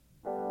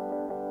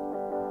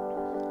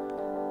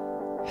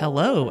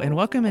Hello, and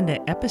welcome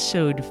into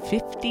episode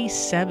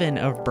 57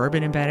 of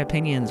Bourbon and Bad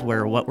Opinions,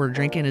 where what we're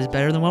drinking is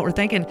better than what we're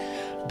thinking.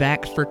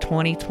 Back for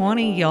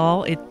 2020,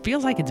 y'all. It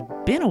feels like it's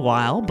been a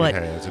while, but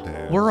it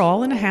has. We're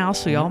all in the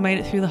house. We all made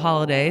it through the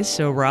holidays.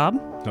 So, Rob.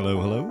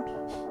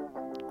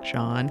 Hello.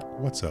 Sean.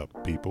 What's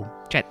up, people?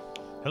 Chet.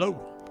 Hello.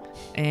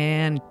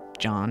 And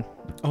John.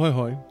 Ahoy,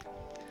 hoy.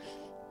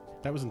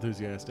 That was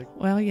enthusiastic.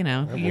 Well, you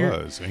know. It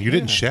was. And you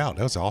didn't shout.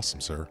 That was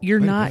awesome, sir. You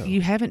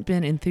haven't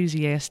been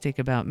enthusiastic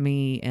about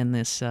me and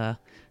this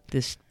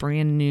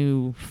brand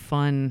new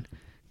fun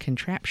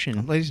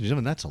contraption. Ladies and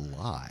gentlemen, that's a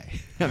lie.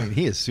 I mean,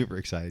 he is super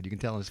excited. You can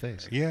tell in his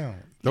face. Yeah.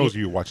 Those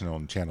of you watching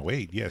on Channel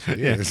 8, yes, it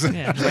is.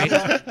 Yeah,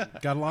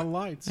 right? Got a lot of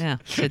lights. Yeah,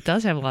 it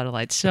does have a lot of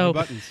lights. So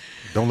buttons.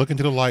 Don't look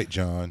into the light,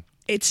 John.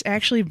 It's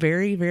actually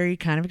very, very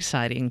kind of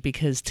exciting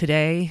because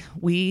today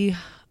we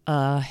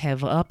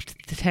have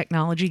upped the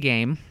technology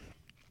game,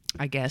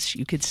 I guess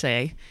you could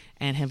say,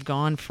 and have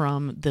gone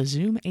from the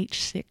Zoom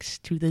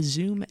H6 to the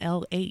Zoom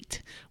L8,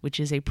 which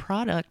is a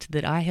product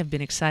that I have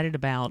been excited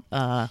about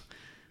for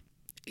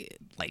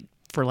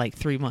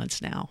 3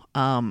 months now.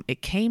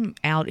 It came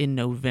out in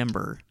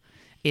November.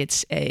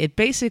 It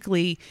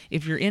basically,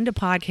 if you're into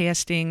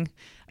podcasting,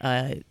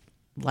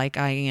 like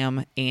I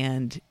am,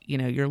 and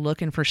you're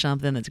looking for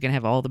something that's going to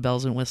have all the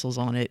bells and whistles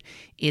on it,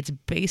 it's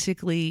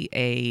basically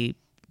a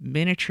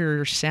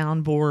miniature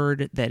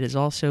soundboard that is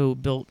also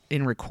built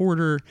in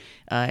recorder.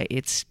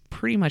 It's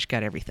pretty much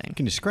got everything.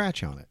 Can you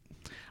scratch on it?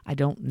 I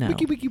don't know.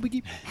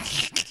 Wiki.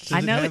 I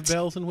know it have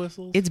bells and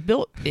whistles. It's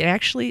built. It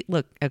actually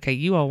look okay.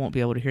 You all won't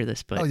be able to hear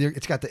this, but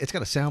it's got a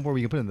soundboard where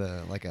you can put in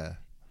a.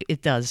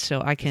 It does.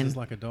 So I can. This is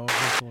like a dog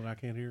whistle that I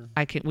can't hear.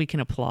 We can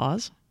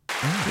applause.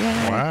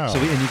 Yeah. Wow.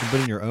 And you can put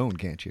in your own,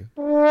 can't you?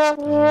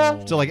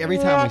 Oh. So every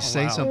time we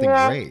say something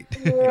great,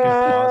 you can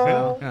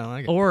applause now. I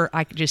like it. Or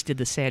I just did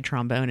the sad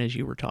trombone as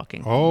you were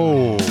talking.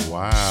 Oh,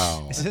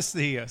 wow. Is this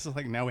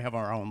like now we have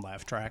our own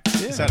laugh track?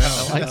 Yeah,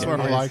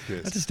 I like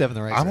this. That's a step in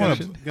the right I wanna-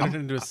 direction. Going to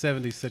turn into a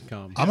 70s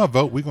sitcom. I'm going to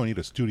vote we're going to need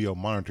a studio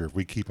monitor if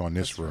we keep on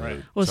this road.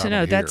 right. Well, so so I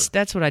no, don't hear.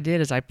 that's what I did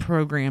is I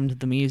programmed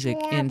the music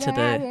into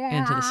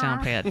the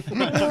sound pad.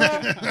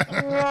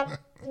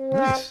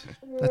 Nice.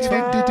 That's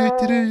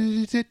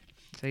fun.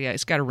 So yeah,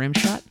 it's got a rim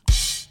shot,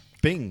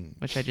 Bing.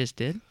 which I just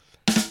did.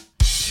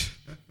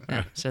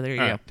 Yeah, so there you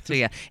go. So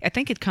yeah, I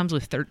think it comes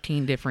with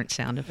 13 different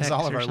sound effects. Because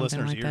all of or our something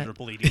listeners' like ears that. are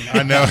bleeding.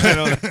 I know.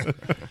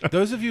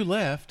 Those of you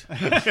left.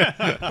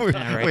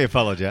 right. We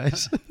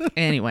apologize.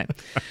 Anyway,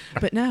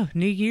 but no,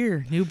 new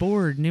year, new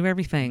board, new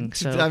everything.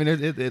 So I mean,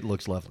 it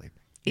looks lovely.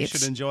 You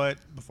should enjoy it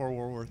before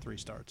World War III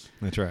starts.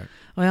 That's right.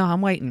 well, I'm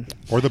waiting.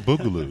 Or the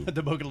Boogaloo.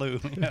 The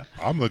Boogaloo. Yeah.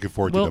 I'm looking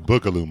forward Well- to the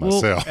Boogaloo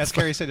myself. As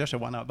Carrie said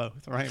yesterday, why not both,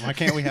 right? Why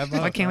can't we have both?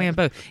 Why can't we have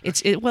both?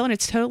 And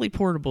it's totally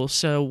portable,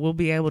 so we'll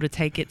be able to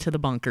take it to the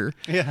bunker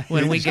Yeah.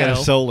 when we It's kind go. of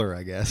solar,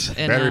 I guess.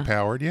 And, Battery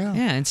powered, yeah.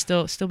 Yeah, and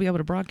still be able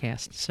to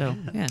broadcast. So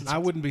yeah, I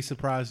wouldn't be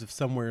surprised if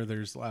somewhere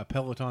there's a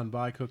Peloton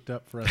bike hooked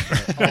up for us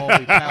to all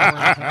be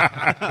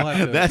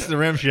powering. That's the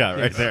rim shot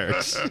right there.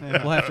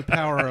 We'll have to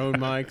power our own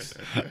mics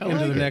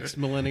into the next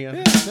millennia.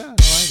 Yeah,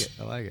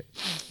 I like it.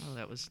 oh,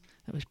 that was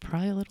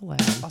probably a little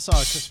loud. I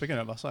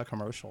saw a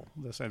commercial.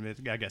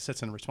 I guess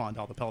it's in response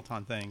to all the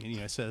Peloton thing, and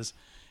it says,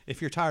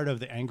 "If you're tired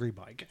of the angry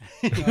bike,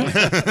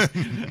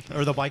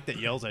 or the bike that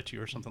yells at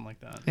you, or something like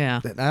that."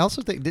 Yeah. And I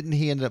also think, didn't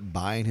he end up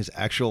buying his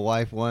actual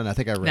wife one? I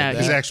think I read No, that.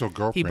 His actual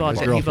girlfriend.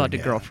 He bought the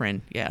yeah.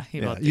 girlfriend. Yeah,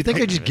 he bought. You think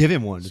they just give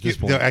him one at this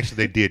point? No, actually,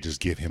 they did just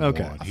give him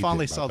Okay. one. I He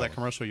finally did saw buy that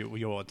commercial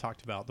you all had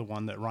talked about, the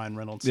one that Ryan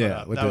Reynolds Yeah, set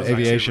up. with That the was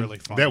actually aviation. really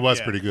fun. That was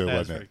Yeah, pretty good, that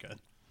wasn't was it? very good.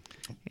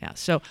 Yeah,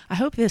 so I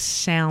hope this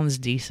sounds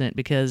decent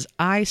because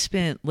I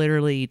spent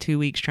literally 2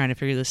 weeks trying to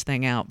figure this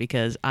thing out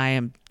because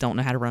don't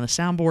know how to run a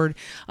soundboard.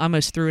 I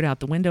almost threw it out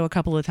the window a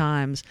couple of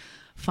times.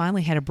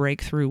 Finally had a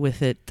breakthrough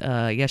with it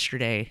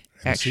yesterday,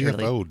 And actually. the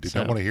CFO did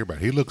not want to hear about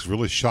it. He looks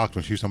really shocked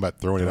when she was talking about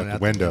throwing it out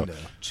the window.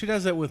 She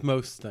does that with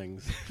most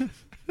things.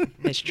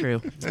 It's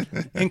true.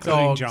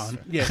 Including Dogs. John.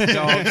 Yes,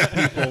 dogs,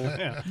 people.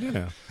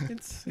 Yeah.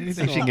 It's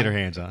Anything she can get her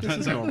hands on.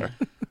 It's normal.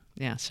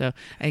 Yeah, so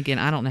again,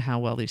 I don't know how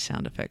well these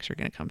sound effects are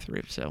going to come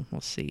through, so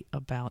we'll see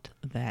about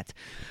that.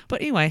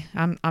 But anyway,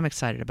 I'm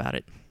excited about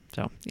it.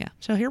 So yeah,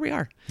 so here we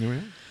are.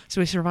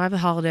 So we survived the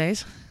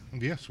holidays.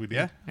 Yes, we did.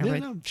 Yeah.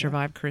 Everybody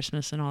survived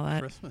Christmas and all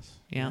that. Christmas.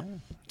 Yeah.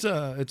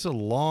 It's a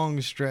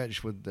long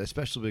stretch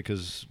especially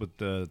because with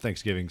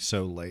Thanksgiving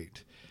so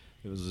late.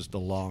 It was just a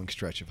long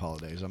stretch of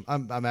holidays.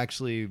 I'm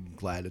actually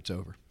glad it's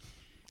over.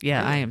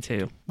 Yeah, I am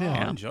too. Oh,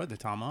 Yeah. I enjoyed the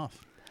time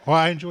off. Well,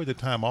 I enjoyed the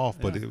time off,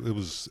 but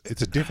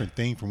it's a different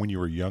thing from when you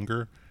were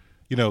younger,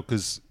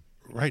 because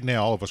right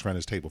now all of us around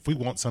this table, if we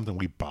want something,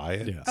 we buy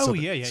it. Yeah. So Oh, the,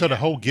 yeah, So the yeah.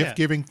 whole gift Yeah.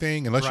 giving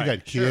thing, unless you Right,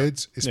 got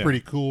kids, it's Yeah. pretty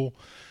cool.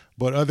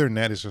 But other than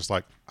that, it's just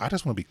like I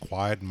just want to be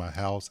quiet in my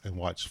house and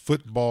watch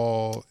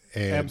football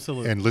and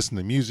Absolutely. and listen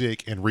to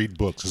music and read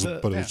books.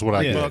 But it's Yeah. what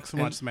I Yeah. get. Books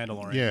and watch The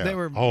Mandalorian. Yeah. They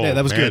were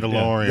that was good.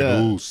 Mandalorian.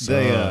 Yeah. Ooh,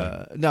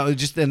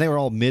 son. And they were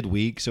all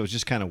midweek, so it's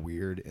just kind of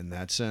weird in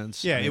that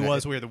sense. Yeah, I mean, it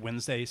was weird. The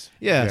Wednesdays.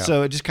 Yeah, Yeah.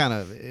 so it just kind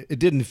of it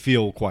didn't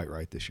feel quite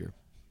right this year.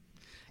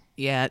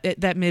 Yeah,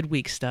 that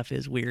midweek stuff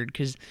is weird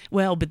because,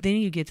 but then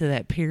you get to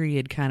that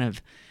period kind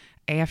of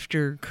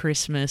after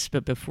Christmas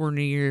but before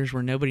New Year's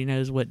where nobody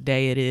knows what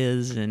day it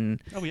is,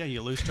 and Oh yeah,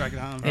 you lose track of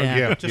time.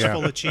 Yeah. Just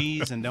full of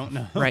cheese and don't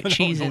know. right, don't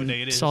cheese know what and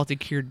day it is. salted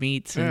cured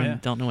meats and Yeah.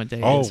 don't know what day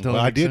it Oh, is. Totally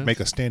well, I makes did sense. make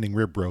a standing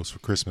rib roast for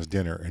Christmas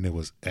dinner, and it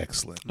was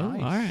excellent. Oh, all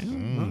right.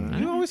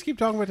 You always keep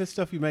talking about this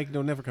stuff you make and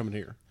don't never come in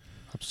here.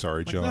 I'm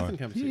sorry, Like John. nothing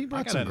comes He here. I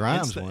brought got some an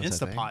Grimes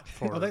once, I think. Instapot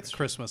for Oh, that's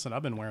Christmas, and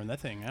I've been wearing that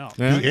thing out.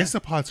 Yeah. Dude,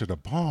 Instapots are the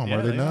bomb, Yeah,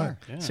 are they not? are.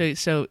 Yeah.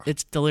 So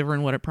it's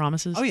delivering what it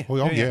promises. Oh yeah. Oh,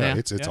 yeah, Yeah.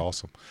 it's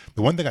awesome.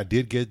 The one thing I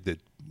did get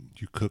that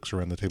you cooks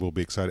around the table will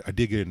be excited. I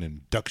did get an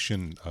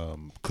induction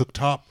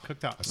cooktop.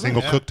 Cooktop. A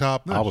single Oh, yeah.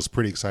 cooktop. I was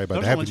pretty excited about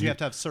Those it. are the ones you have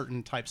to have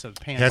certain types of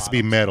pan. It has to be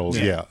bottoms. metals,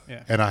 yeah.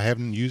 Yeah. And I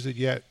haven't used it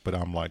yet, but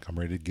I'm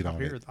ready to get on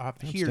Here, it.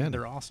 up here, Outstanding.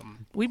 they're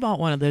awesome. We bought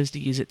one of those to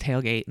use at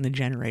tailgate, and the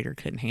generator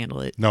couldn't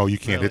handle it. No, you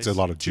can't. Really, It's a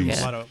lot of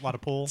juice. Yeah. A lot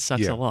of pull.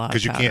 Sucks a lot.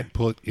 because you powder. can't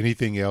put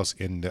anything else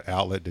in the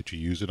outlet that you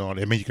use it on.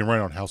 I mean, you can run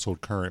it on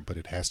household current, but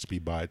it has to be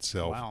by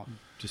itself. Wow.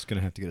 Just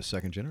gonna have to get a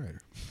second generator.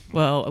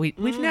 Well,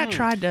 we've not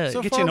tried to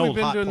So get far, you an we've old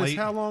been hot doing this plate.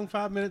 how long?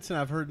 5 minutes, and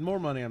I've heard more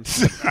money. I'm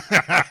spending.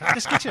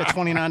 Just get you a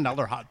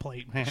 $29 hot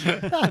plate, man.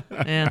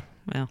 Yeah,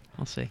 well,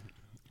 we'll see.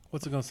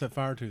 What's it going to set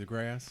fire to? The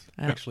grass?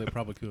 Uh, Actually, it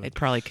probably could. It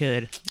probably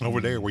could. Over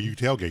there where you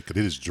tailgate, because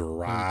it is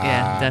dry.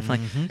 Yeah,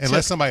 definitely.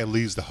 Unless somebody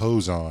leaves the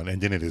hose on, and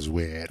then it is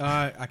wet.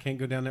 I can't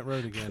go down that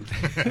road again.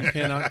 I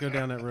cannot go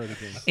down that road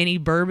again. Any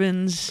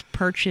bourbons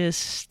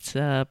purchased,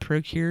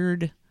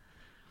 procured?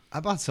 I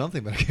bought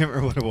something, but I can't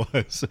remember what it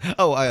was.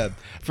 Oh, a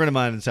friend of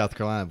mine in South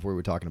Carolina, before we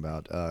were talking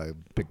about,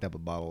 picked up a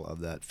bottle of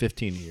that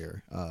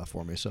 15-year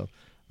for me. So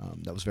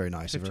that was very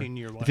nice of her.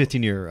 15-year what? The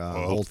 15-year Old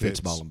Old Fitz Fitz.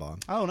 Bottle and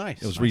Bond. Oh,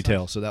 nice. It was Nice,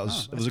 retail, nice. so that Oh,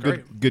 was that's a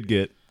great. good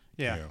get.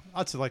 Yeah. Yeah.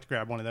 I'd still like to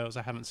grab one of those.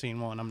 I haven't seen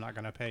one. I'm not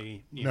going to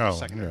pay No,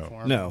 secondary no. for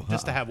them. No,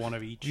 Just to have one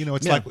of each. You know,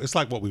 it's Yeah.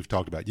 like what we've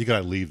talked about. You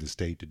got to leave the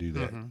state to do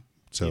that. You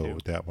So do.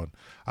 with that one,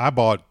 I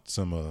bought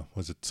some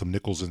some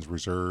Nicholson's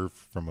Reserve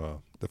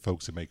from the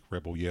folks that make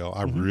Rebel Yell.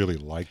 I really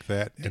like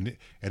that, and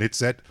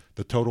it's at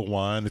the Total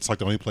Wine. It's like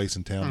the only place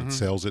in town that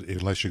sells it,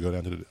 unless you go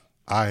down to the.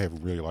 I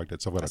have really liked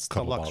it. So I've got That's a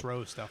couple the Lux bottles.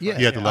 Row stuff. Yeah,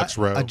 right? Yeah, the Lux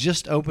Row. I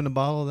just opened a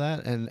bottle of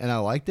that, and I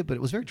liked it, but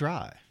it was very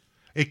dry.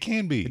 It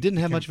can be. It didn't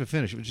have much of a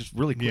finish. It was just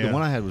really quick. Yeah. The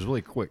one I had was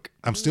really quick.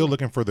 I'm still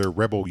looking for their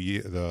Rebel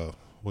the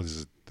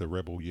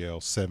Rebel Yell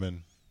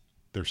 7,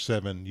 their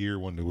 7-year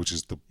one, which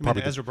is the mean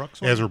the Ezra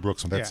Brooks one? Ezra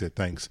Brooks one. That's Yeah. it.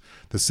 Thanks.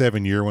 The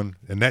 7-year one,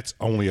 and that's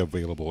only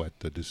available at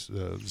the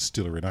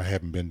distillery. And I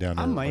haven't been down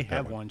there. I may like that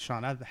have one,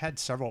 Sean. I've had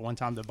several at one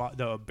time.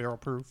 The barrel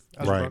proof.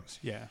 Right. Brooks.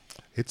 Yeah.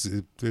 It's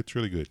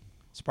really good.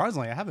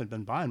 Surprisingly, I haven't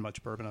been buying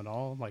much bourbon at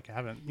all. Like I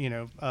haven't,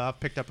 I've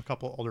picked up a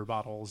couple older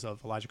bottles of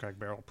Elijah Craig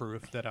Barrel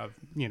Proof that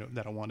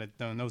that I wanted.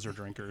 And those are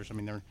drinkers. I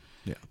mean,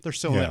 they're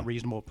still in Yeah. that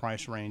reasonable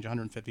price range.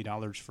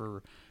 $150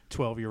 for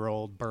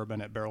 12-year-old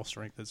bourbon at barrel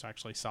strength is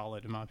actually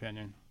solid in my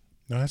opinion.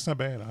 No, that's not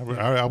bad.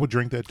 I would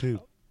drink that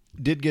too.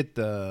 Did get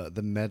the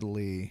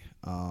medley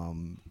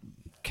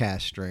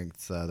cask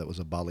strength that was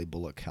a Bali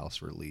Bullock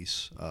house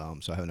release.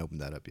 So I haven't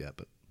opened that up yet,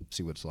 but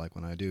see what it's like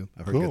when I do.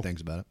 I've heard Cool. good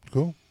things about it.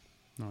 Cool.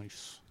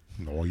 Nice.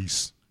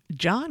 Nice.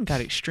 John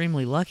got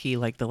extremely lucky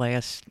like the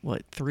last,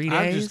 3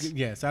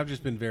 days? I've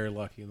just been very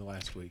lucky in the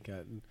last week.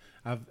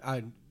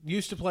 I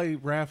used to play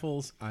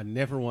raffles. I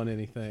never won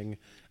anything.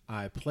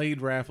 I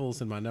played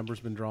raffles, and my number's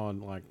been drawn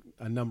like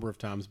a number of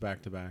times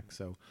back to back.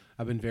 So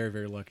I've been very,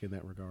 very lucky in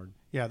that regard.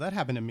 Yeah, that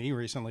happened to me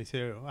recently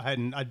too.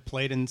 I'd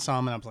played in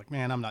some, and I was like,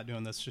 man, I'm not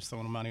doing this. Just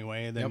throwing money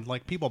away. And then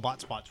like people bought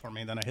spots for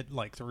me. Then I hit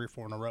like 3 or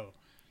 4 in a row.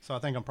 So I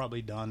think I'm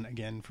probably done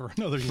again for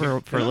another year.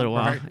 For a little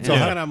while. Right. Yeah. So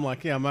then I'm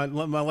like, my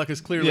luck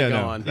is clearly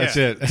gone. That's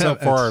Yeah. it. So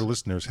for our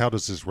listeners, how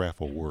does this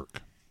raffle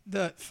work?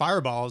 The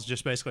Fireball is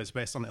just basically it's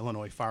based on the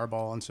Illinois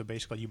Fireball, and so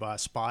basically you buy a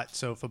spot.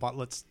 So if a bottle,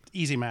 let's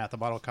easy math, a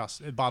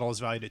bottle is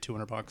valued at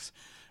 $200.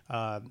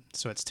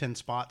 So it's 10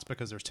 spots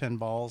because there's 10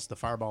 balls. The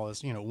Fireball is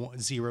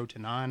 0 to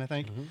 9, I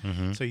think.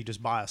 So you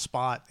just buy a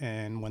spot,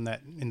 and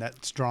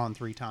that's drawn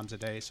 3 times a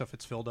day. So if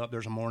it's filled up,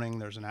 there's a morning,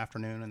 there's an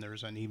afternoon, and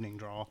there's an evening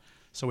draw.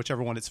 So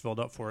whichever one it's filled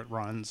up for, it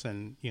runs,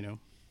 and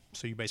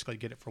so you basically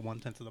get it for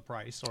 1/10 of the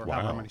price, or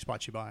however many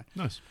spots you buy.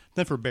 Nice.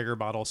 Then for bigger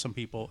bottles, some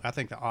people, I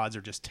think the odds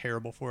are just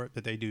terrible for it,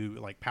 that they do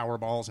like power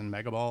balls and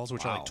mega balls,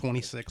 which are like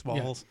 26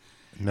 balls.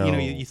 No.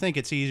 You think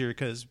it's easier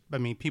because,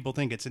 people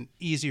think it's an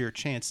easier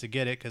chance to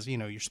get it because,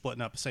 you're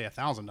splitting up, say,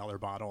 $1,000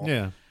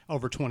 bottle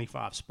over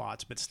 25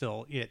 spots, but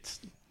still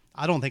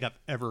I don't think I've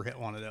ever hit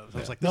one of those. I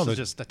was like, this is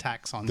just a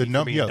tax on me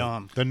for being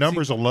dumb. The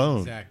numbers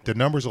alone, exactly. the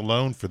numbers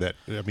alone for that.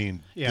 I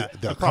mean, Yeah,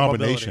 the the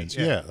probability, combinations,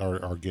 yeah.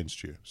 are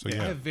against you. So I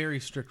yeah, have very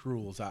strict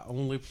rules. I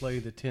only play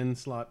the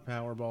 10-slot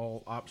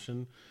Powerball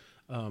option.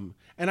 And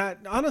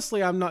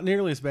I'm not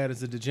nearly as bad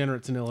as the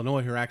degenerates in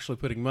Illinois who are actually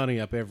putting money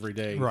up every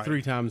day, Right.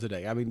 3 times a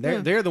day. I mean,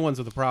 they're the ones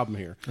with the problem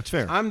here. That's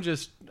fair. I'm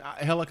just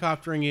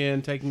helicoptering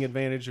in, taking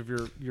advantage of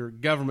your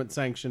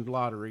government-sanctioned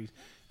lottery,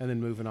 and then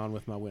moving on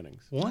with my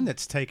winnings. One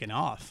that's taken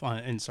off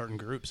in certain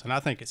groups, and I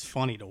think it's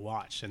funny to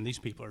watch, and these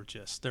people are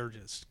they're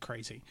just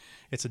crazy.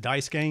 It's a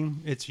dice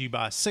game. You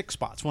buy 6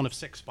 spots, one of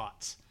 6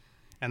 spots.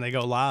 and they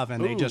go live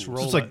and they just roll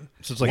So it's like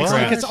It's craps.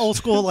 like it's old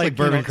school, like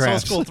bourbon it's old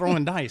craps. school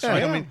throwing dice, right?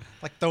 Yeah. I mean,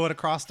 like throw it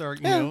across their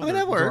Yeah, I mean, their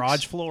that works.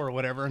 garage floor or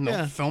whatever, and they'll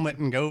Yeah. film it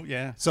and go,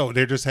 yeah, So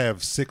they just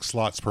have 6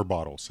 slots per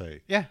bottle,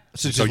 say. yeah. So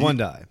it's So just you- one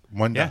die.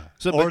 One Yeah, die.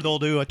 So, or but they'll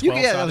do a You 12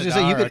 could, yeah, I was sided gonna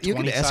say die you or a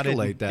could 20-sided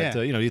escalate that. yeah.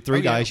 To, you three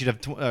Oh, yeah. dice, you'd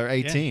have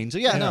 18. So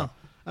yeah, no.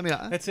 I mean,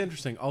 That's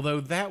interesting. Although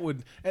that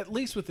would, at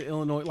least with the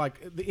Illinois, like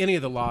any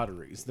of the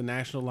lotteries, the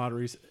national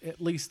lotteries, at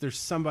least there's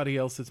somebody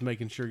else that's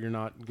making sure you're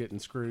not getting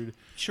screwed.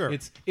 Sure.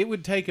 It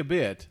would take a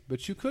bit,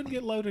 but you could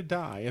get loaded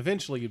die.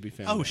 Eventually, you'd be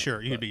found. Oh, out.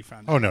 sure, you'd be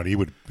fine. Oh, no, he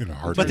would in a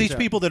heartbeat. But these Yeah.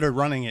 people that are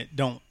running it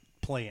don't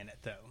play in it,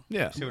 though.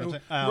 Yeah. See what I'm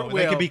saying? Well, Oh,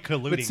 they could be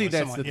colluding. But see, with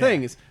that's someone. the Yeah.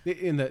 thing is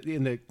in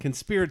the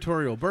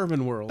conspiratorial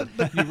bourbon world,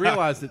 you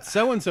realize that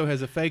so and so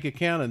has a fake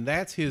account and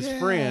that's his Yeah,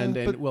 friend,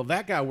 and but- well,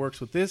 that guy works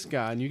with this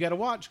guy, and you got to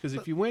watch because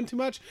if you win too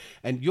much,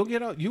 and you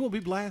will be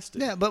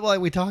blasted. Yeah, but like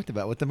we talked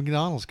about with the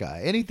McDonald's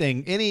guy,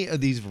 any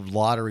of these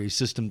lottery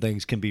system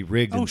things can be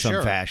rigged in some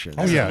sure. fashion.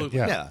 Oh, yeah, Absolutely.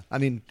 yeah. Yeah. I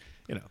mean,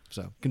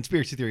 so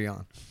conspiracy theory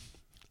on.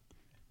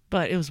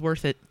 But it was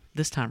worth it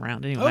this time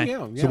around anyway. Oh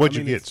yeah. yeah. So what'd I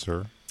you mean, get,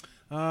 sir?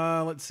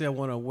 Let's see. I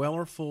won a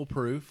Weller Full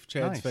Proof,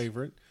 Chad's Nice.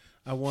 favorite.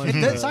 I won.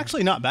 That's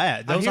actually not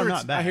bad. Those are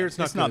not bad. I hear it's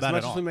not good, bad as much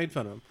at all. as we made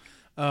fun of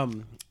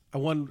them. I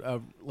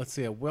won. Let's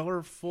see, a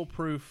Weller Full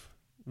Proof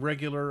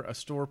regular, a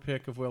store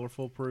pick of Weller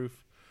Full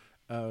Proof,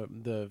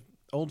 the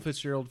Old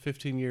Fitzgerald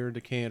 15-year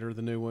decanter,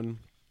 the new one,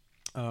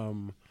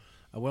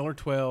 a Weller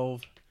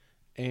 12,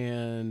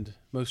 and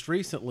most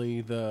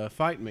recently the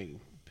Fight Me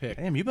pick.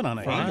 Damn, you've been on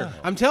a heater.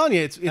 I'm telling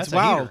you, it's That's a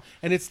wild, heater.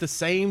 and it's the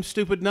same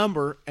stupid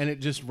number, and it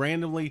just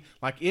randomly,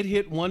 like it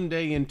hit one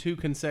day in 2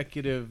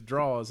 consecutive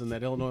draws in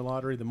that Illinois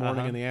lottery, the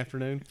morning and the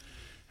afternoon,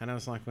 and I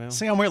was like, well,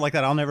 See, I'm weird like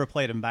that. I'll never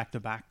play it in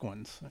back-to-back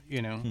ones.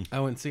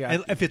 oh, and see,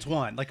 If it's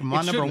one, like if my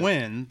It number shouldn't.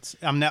 wins,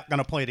 I'm not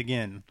gonna play it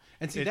again.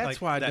 and see, It, that's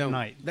like, why I that don't.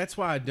 night. That's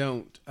why I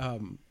don't.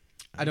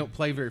 I don't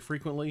play very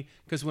frequently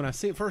because when I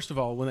see, first of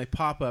all, when they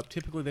pop up,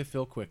 typically they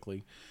fill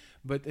quickly.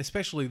 But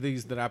especially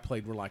these that I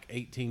played were like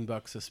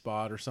 $18 a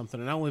spot or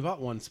something, and I only bought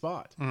one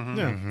spot.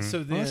 Yeah. So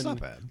then, that's not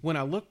bad. when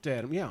I looked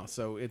at them, yeah.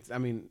 So it's, I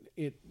mean,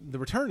 the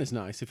return is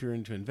nice if you're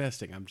into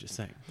investing. I'm just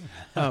saying.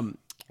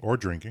 Or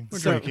drinking.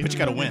 So- But you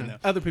got to win though.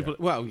 Other people,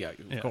 well, yeah,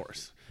 of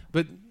course.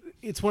 But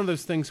it's one of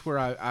those things where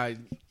I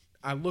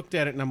looked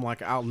at it and I'm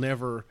like, I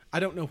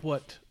don't know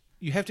what.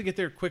 You have to get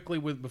there quickly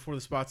before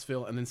the spots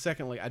fill, and then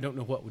secondly, I don't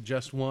know what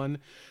just won,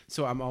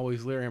 so I'm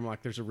always leery. I'm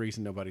like, there's a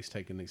reason nobody's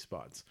taking these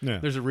spots. Yeah.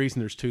 There's a reason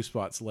there's 2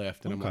 spots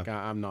left, and I'm Okay. like,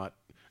 I'm not.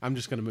 I'm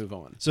just going to move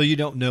on. So you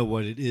don't know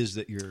what it is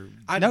that you're.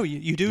 I No,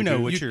 you do know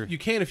what you're. You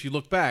can if you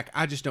look back.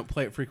 I just don't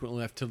play it frequently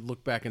enough to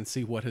look back and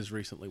see what has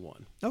recently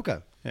won. Okay.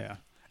 Yeah.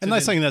 And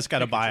that's then something that's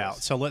got a make your buyout.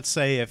 choice. So let's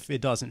say if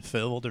it doesn't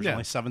fill, there's Yeah.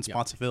 only 7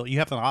 spots to fill. You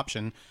have an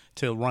option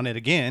to run it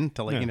again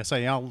to let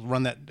say I'll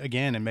run that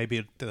again and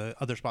maybe the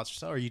other spots are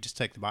sell, or you just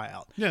take the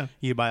buyout. Yeah.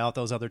 You buy out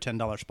those other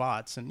 $10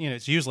 spots, and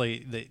it's usually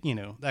the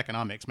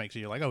economics makes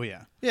you like, oh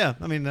yeah. Yeah.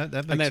 I mean that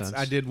makes And that's sense.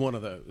 I did one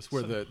of those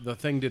where the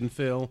thing didn't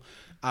fill.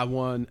 I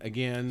won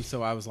again,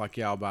 so I was like,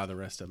 yeah, I'll buy the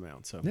rest of them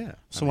out. So Yeah.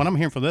 So what I'm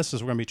hearing from this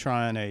is we're going to be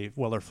trying a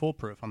Weller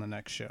Foolproof on the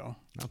next show.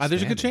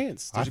 there's a good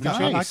chance. There's a good I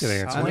chance. like that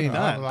answer. I like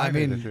that. like I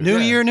mean, it, too. New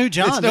year, new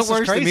John. It's no this is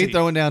worse than crazy. me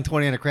throwing down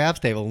 20 on a craps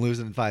table and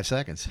losing in 5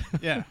 seconds.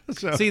 Yeah.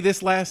 So- See,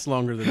 this lasts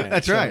longer than that.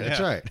 that's So, right. That's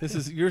right. This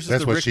is yours.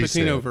 That's Is the what Rick she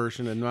Pitino said.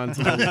 version, and mine's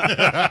a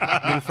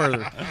little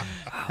further.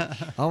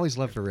 Always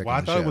love for Rick. Well, I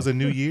on the thought show. it was a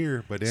new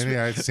year, but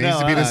anyway, it seems No,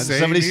 to be the same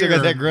somebody still got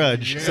year. that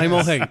grudge. Same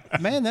old hate.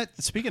 Man,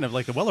 speaking of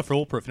like the Weller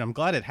Foolproof, and I'm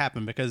glad it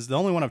happened because the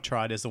only one I've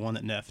tried is the one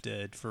that Neff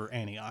did for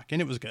Antioch,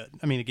 and it was good.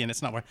 I mean, again,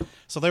 it's not worth.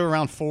 So they were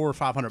around $400 or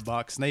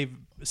 $500, and they've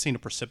seen a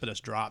precipitous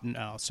drop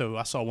now. So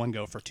I saw one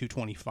go for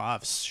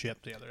 $225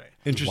 shipped the other day.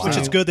 Interesting. Which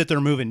is good that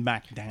they're moving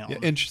back down. Yeah,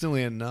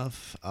 interestingly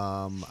enough,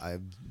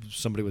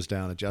 somebody was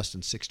down at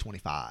Justin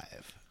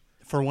 625.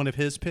 For one of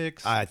his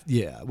picks,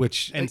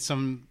 Which and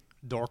some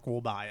dork will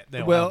buy it.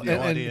 They'll well, have no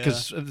and idea.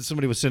 because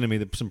somebody was sending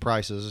me some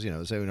prices,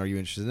 saying, "Are you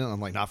interested in it?"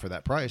 I'm like, "Not for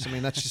that price." I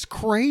mean, that's just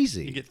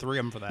crazy. you get 3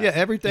 of them for that. Yeah,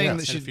 everything Yeah,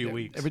 that in a few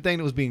weeks. everything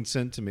that was being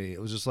sent to me, it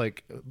was just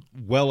like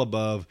well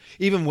above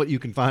even what you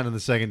can find in the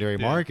secondary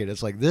market.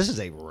 It's like this is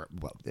it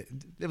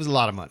was a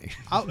lot of money.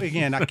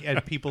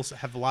 People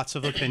have lots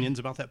of opinions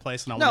about that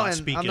place, and I will No, not and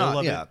speak I'm ill not-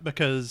 of yeah. it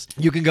because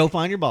You can go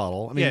find your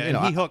bottle. I mean, and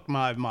he hooked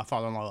my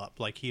father-in-law up.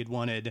 Like he had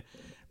wanted,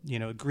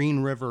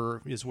 Green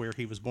River is where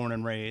he was born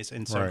and raised,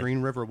 and so Right.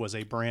 Green River was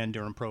a brand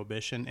during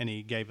Prohibition, and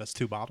he gave us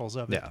 2 bottles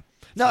of it. Yeah.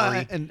 No,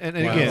 Free. and Wow.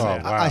 again, Oh,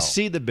 I wow.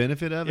 see the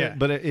benefit of it, Yeah.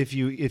 but if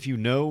you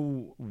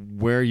know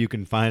where you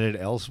can find it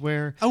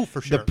elsewhere, Oh,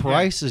 for sure, the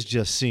prices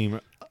just seem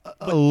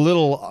a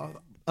little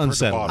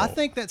unsettling. bottle. I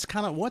think that's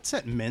kind of what's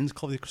that men's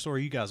clothing store.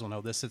 You guys will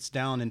know this. It's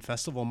down in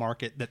Festival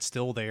Market. That's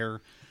still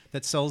there.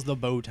 that sells the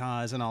bow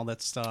ties and all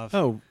that stuff.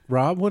 Oh,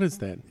 Rob, what is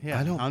that? yeah,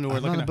 I don't. know we're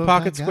I'm looking not a at bow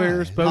Pocket tie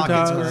squares, guy. bow Pocket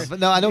ties. squares. But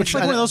no, I know. It's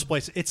like one of those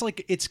places. It's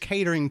like it's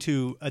catering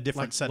to a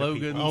different Like set of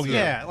people. Logan's. Oh,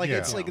 yeah. Like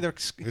it's Yeah. like they're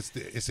It's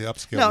the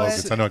upscale No,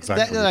 logos. I know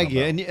exactly. that what I you're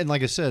get, talking and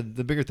like I said,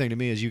 the bigger thing to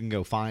me is you can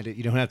go find it.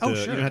 You don't have to. Oh,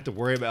 sure. You don't have to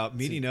worry about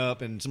meeting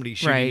up and somebody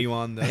shooting Right. you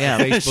on the Yeah.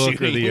 Facebook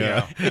or the.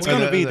 Yeah. It's or going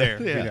to the- be the-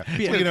 there. Yeah.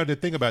 Yeah. Well, the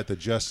thing about the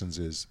Justins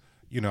is,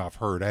 I've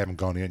heard, I haven't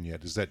gone in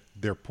yet, is that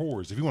their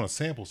pours, if you want to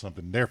sample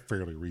something, they're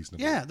fairly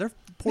reasonable. Yeah, their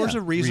pours Yeah.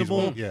 are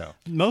reasonable. Reasonable, yeah.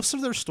 Most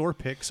of their store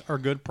picks are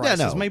good prices.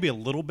 no. Maybe a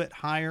little bit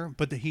higher,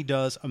 but he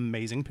does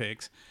amazing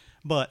picks.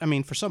 But I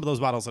mean, for some of those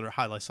bottles that are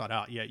highly sought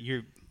out, yeah,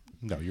 you're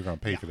No, you're going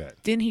to pay for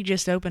that. Didn't he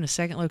just open a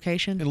second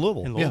location? In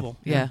Louisville. in Louisville.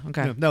 Yeah.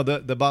 Okay. Yeah. No,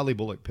 the Bodley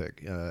Bullock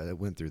pick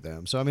went through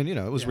them. So I mean,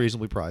 it was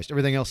reasonably priced.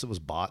 Everything else that was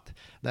bought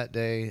that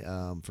day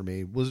for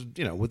me was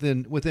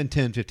within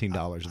 $10-15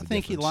 of I the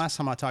think difference. last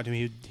time I talked to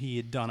him, he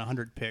had done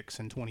 100 picks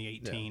in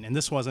 2018, and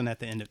this wasn't at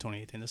the end of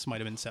 2018. This might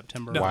have been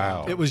September. No,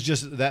 Wow. It was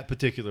just that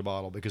particular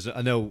bottle because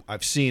I know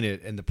I've seen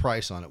it and the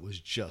price on it was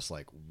just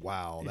like,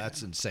 wow,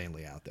 that's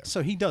insanely out there.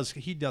 So he does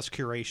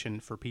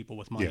curation for people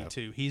with money Yeah.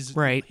 too. He's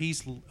Right.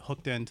 He's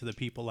hooked into the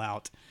people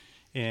out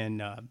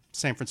in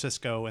San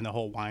Francisco and the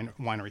whole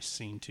winery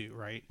scene too,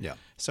 right? Yeah.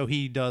 So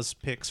he does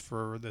picks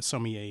for the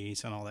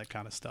sommeliers and all that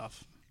kind of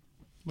stuff,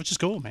 which is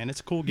cool, man. It's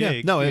a cool Yeah.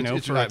 gig. No, you it's- know,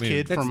 it's- for I a mean,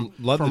 kid that's- from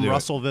love to do it.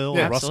 Russellville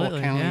Yeah, or Russell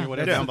absolutely, County yeah. or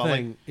whatever. That's down the by like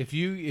thing.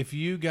 If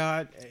you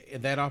got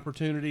that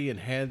opportunity and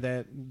had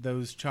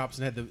those chops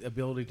and had the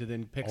ability to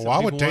then pick, Oh, some I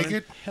people would take wanted,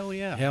 it. hell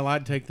yeah. Hell,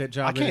 I'd take that I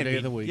job any can't day be.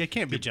 of the week. You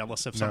can't be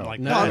jealous of something No. like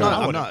No, that. no, I I'm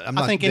would've- not- I'm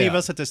I not- think any of yeah.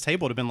 us at this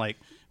table would have been like,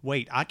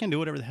 "Wait, I can do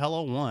whatever the hell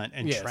I want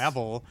and Yes.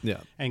 travel, Yeah.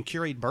 and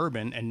curate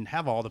bourbon and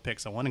have all the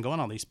picks I want and go on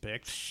all these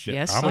picks."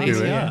 Yes, I'm gonna please.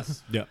 do it.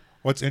 Yes. Yeah.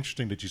 What's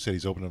interesting that you said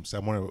he's opening up. I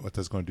wonder what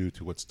that's going to do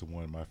to what's the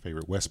one of my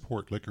favorite,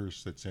 Westport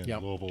Liquors, that's in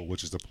Yep. Louisville,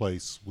 which is the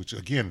place. Which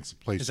again, it's a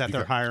place. Is that you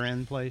their got- higher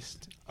end place?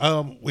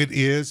 It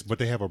is, but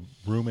they have a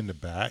room in the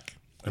back,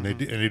 and they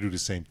do the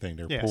same thing.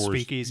 Their Yeah, pours,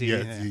 speakeasy, Yeah,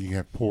 yeah. you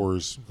have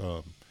pours,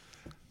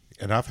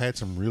 and I've had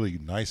some really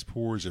nice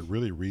pours at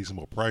really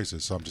reasonable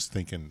prices. So I'm just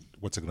thinking,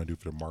 what's it going to do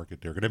for the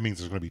market there? 'Cause that means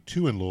there's going to be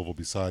two in Louisville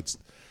besides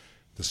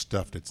the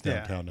stuff that's Yeah.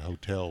 downtown, the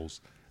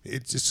hotels.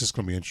 It's just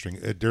going to be interesting.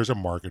 There's a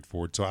market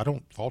for it, so I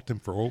don't fault him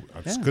for.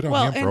 It's good on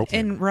Well, him for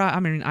opening. and Rob, I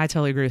mean, I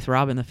totally agree with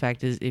Robin. The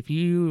fact is, if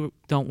you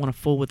don't want to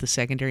fool with the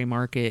secondary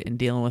market and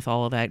dealing with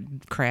all of that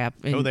crap,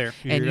 and, Go there.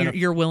 and You're gonna-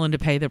 you're willing to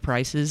pay the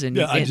prices, and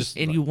Yeah, I and, just-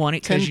 and you want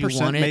it because you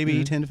 10%, want it, maybe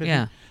and- 10 to 15.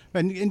 Yeah,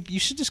 And you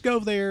should just go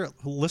there.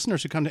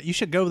 Listeners who come to, you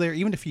should go there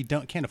even if you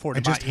can't afford to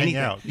And buy just hang anything.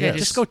 out. Yeah, Yes.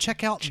 Just go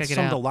check out check it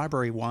some of the out.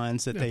 library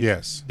wines that they.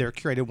 Yes. They're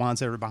curated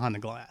wines that are behind the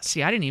glass.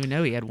 see, I didn't even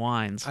know he had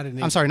wines. I didn't. I'm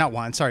even- sorry, not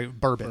wine. Sorry,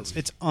 bourbons.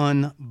 It's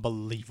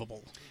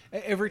unbelievable.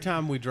 Every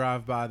time we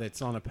drive by,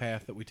 that's on a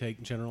path that we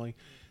take generally,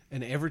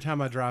 and every time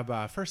I drive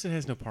by, first it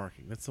has no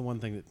parking. That's the one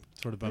thing that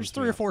sort of bums There's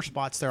 3 me or out. 4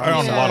 spots there.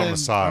 on the Yeah. bottom of the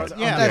side.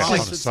 Yeah, that's on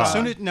on the the side.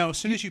 side. As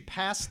soon as you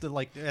pass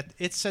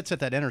it sits at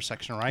that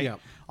intersection, right? Yeah.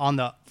 On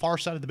the far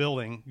side of the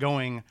building,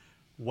 going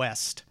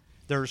west,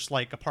 there's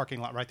like a parking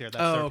lot right there.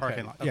 That's Oh, their okay.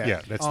 parking lot. Okay.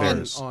 Yeah, that's on,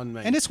 theirs. on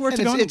Main. And it's worth And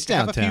to go. it's and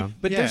have a few- downtown.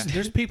 but yeah.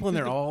 there's people in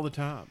there all the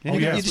time. Yeah, You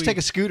yeah. just take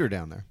a scooter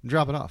down there and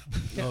drop it off.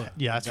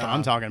 Yeah, that's what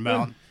I'm talking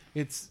about.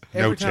 It's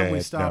No, every time we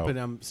Chad, stop no. and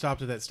I'm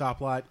stopped at that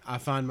stoplight, I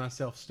find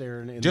myself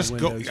staring in Just the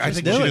go- windows. I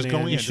think you should just go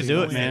in. You should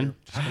do it, man.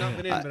 I've not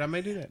been in, but I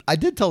may do that. I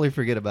did totally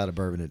forget about a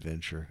bourbon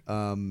adventure.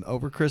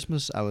 Over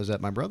Christmas, I was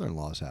at my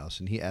brother-in-law's house,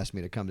 and he asked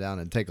me to come down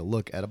and take a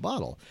look at a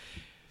bottle.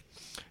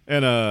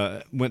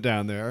 And went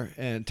down there,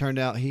 and it turned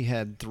out he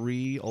had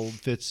 3 Old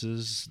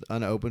Fitzes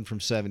unopened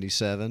from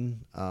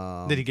 '77.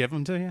 Did he give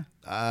them to you?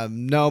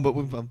 No, but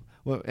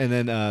and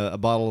then a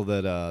bottle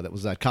that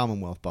was that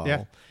Commonwealth bottle,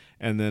 Yeah.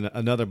 and then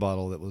another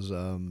bottle that was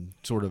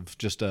sort of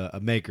just a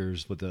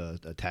Maker's with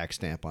a tax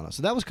stamp on it.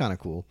 So that was kind of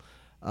cool.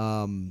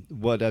 I'm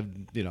going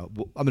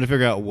to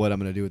figure out what I'm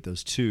going to do with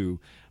those 2,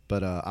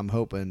 but I'm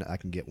hoping I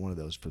can get one of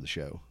those for the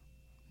show.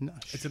 No.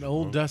 It's an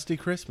old dusty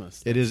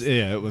Christmas. It is,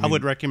 yeah. I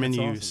would recommend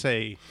that's you awesome.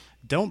 say,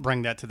 "Don't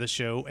bring that to the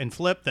show and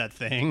flip that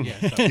thing."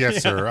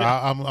 Yes, sir.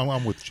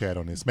 I'm with Chad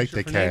on this. Make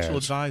Your the financial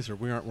cash. advisor,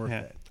 we aren't worth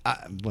Yeah.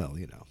 that. Well,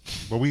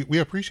 But we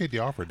appreciate the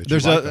offer. That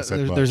There's you like us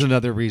that much. there's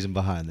another reason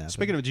behind that.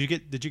 Speaking of, did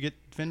you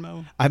get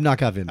Venmo? I've not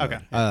got Venmo.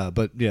 Okay.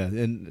 But yeah,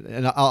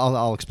 and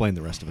I'll explain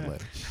the rest of it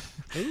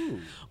later.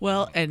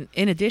 Well, and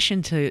in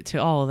addition to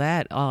all of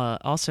that,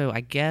 also I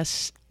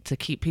guess to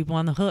keep people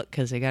on the hook,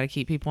 because they got to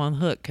keep people on the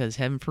hook, because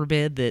heaven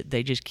forbid that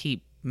they just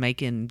keep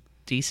making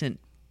decent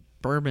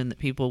bourbon that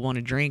people want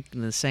to drink in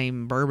the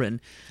same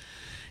bourbon.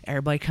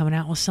 Everybody coming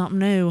out with something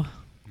new,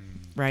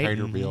 right?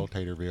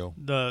 Taterville.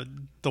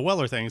 The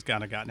Weller thing's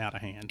kind of gotten out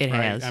of hand. It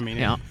right? has. I mean,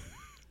 yeah.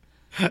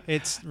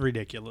 it's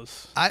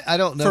ridiculous. I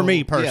don't know. For me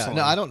Yeah, personally.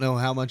 no, I don't know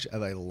how much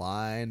of a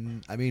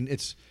line. I mean,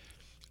 it's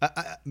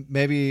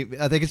Maybe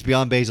I think it's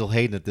beyond Basil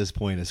Hayden at this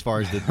point, as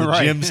far as the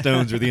Right.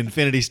 gemstones or the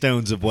infinity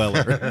stones of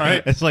Weller.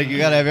 Right? It's like you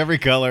got to have every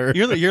color.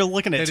 You're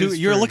looking at two.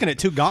 You're looking at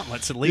two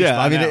gauntlets at least. Yeah,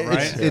 by I mean now,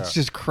 it's, right? it's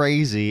just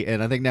crazy,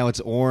 and I think now it's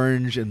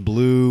orange and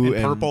blue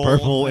and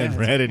purple and yeah,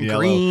 red and yellow.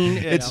 green.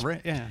 It's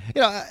red, yeah.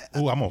 you know.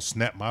 Oh, I'm gonna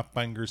snap my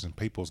fingers and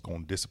people's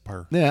gonna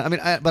disappear. Yeah, I mean,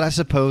 but I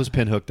suppose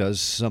Pinhook does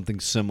something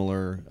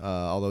similar,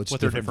 although it's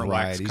With their different different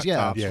wax varieties. cut Yeah,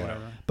 tops, Yeah.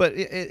 whatever. but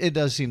it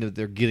does seem that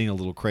they're getting a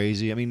little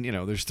crazy. I mean,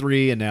 there's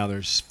 3, and now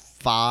there's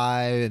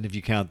 5, and if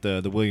you count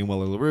the William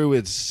Weller LaRue,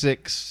 it's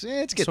 6.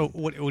 It's getting. So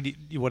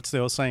what's the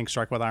old saying?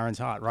 Strike while iron's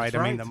hot, right?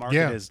 That's I mean, right. the market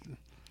Yeah. is.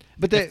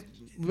 but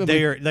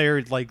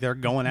They're like they're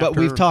going after. But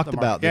we've talked the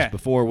about market. this Yeah.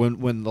 before.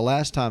 When the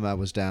last time I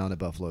was down at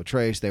Buffalo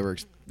Trace, they were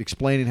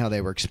explaining how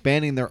they were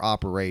expanding their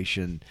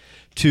operation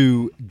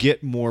to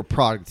get more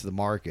product to the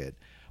market.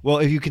 Well,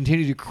 if you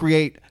continue to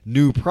create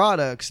new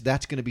products,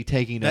 that's going to be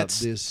taking up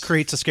this.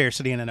 Creates a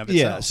scarcity in and of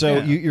itself. Yeah, so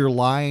you're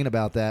lying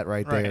about that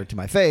right there Right. to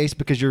my face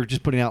because you're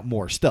just putting out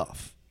more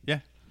stuff.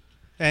 Yeah.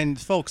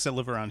 And folks that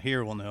live around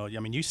here will know. I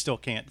mean, you still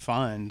can't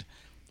find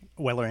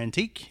Weller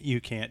Antique. You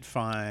can't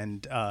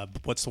find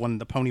what's the one,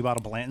 the pony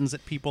bottle Blantons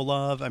that people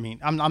love. I mean,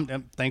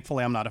 I'm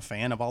thankfully I'm not a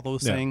fan of all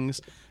those Yeah.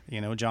 things.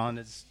 John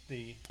is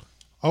the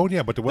Oh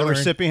yeah, but the Weller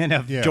recipient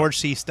of yeah. George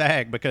C.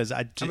 Stagg because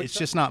it's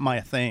just not my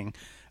thing.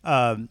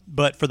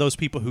 But for those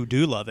people who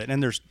do love it,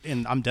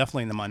 and I'm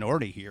definitely in the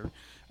minority here,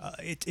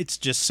 it's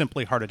just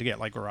simply harder to get.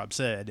 Like Rob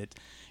said,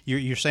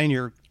 you're saying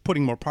you're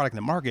putting more product in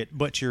the market,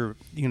 but you're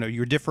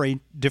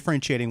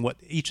differentiating what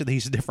each of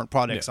these different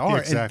products are, and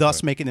exactly.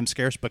 thus making them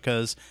scarce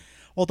because.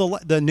 Well,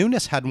 the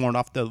newness had worn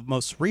off the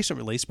most recent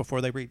release before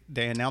they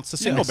announced the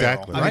single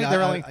exactly. barrel, right?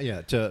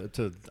 They're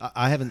like,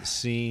 I haven't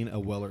seen a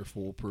Weller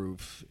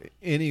foolproof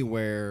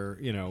anywhere,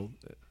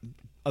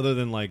 other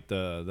than like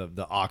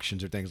the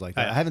auctions or things like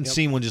that. I haven't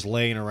seen one just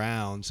laying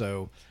around.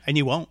 So and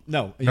you won't.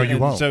 no, No, you and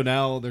won't. So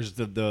now there's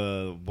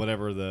the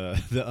whatever the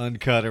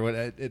uncut or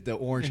the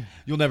orange.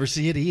 You'll never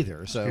see it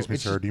either. So Excuse me,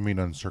 it's sir. Do you mean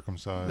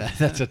uncircumcised?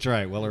 that's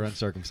right. Weller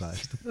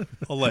uncircumcised.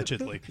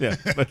 Allegedly. Yeah,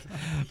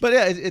 but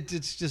yeah,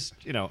 it's just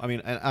I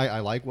mean, I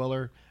like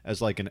Weller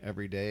as like an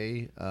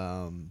everyday,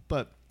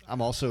 but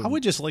I'm also I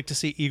would just like to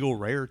see Eagle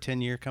Rare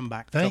 10-year come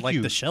back Thank to like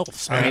you. the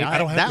shelves. I mean, I I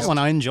don't have that to- one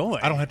I enjoy.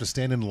 I don't have to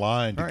stand in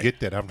line to Right. get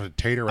that. I don't have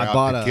to tater I out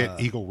bought to a- get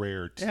Eagle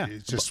Rare. Yeah.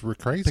 It's just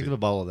crazy. picked up a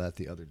bottle of that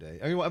the other day.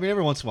 I mean,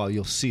 every once in a while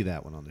you'll see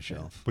that one on the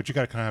shelf. But you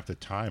got to kind of have to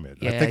time it.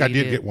 I Yeah, think I you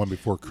did did. get one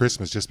before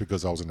Christmas just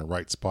because I was in the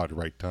right spot at the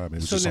right time. It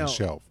was So just on now- the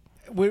shelf.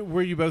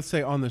 Where you both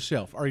say on the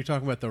shelf? Are you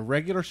talking about the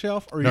regular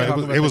shelf, or are you No,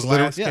 talking about it was the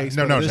literally- glass yeah, case?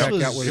 no, where no, the no,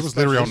 checkout it was was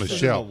literally on the This was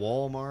shelf. The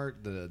Walmart,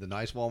 the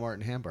nice Walmart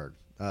in Hamburg.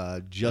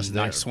 Just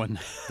Nice there. one.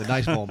 The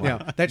nice Walmart.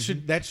 Yeah,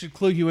 that should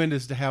clue you in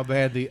as to how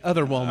bad the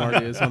other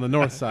Walmart is on the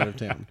north side of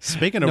town.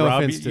 Speaking of No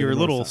Rob, offense to your the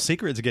north little side.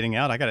 secret's getting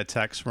out. I got a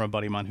text from a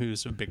buddy of mine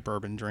who's a big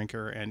bourbon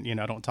drinker, and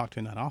I don't talk to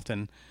him that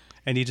often.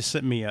 And he just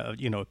sent me a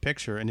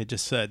picture, and it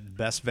just said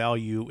best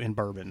value in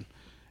bourbon,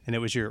 and it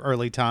was your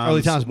early times.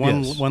 Early Times,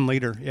 one yes. 1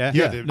 liter. Yeah,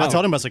 Yeah, I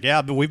told him I was like,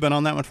 yeah, but we've been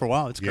on that one for a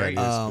while. It's Yeah, great.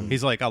 it is good.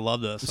 He's like, I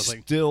love this. I was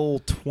like, Still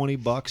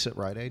 $20 at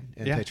Rite Aid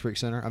and Yeah. Patriot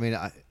Center. I mean,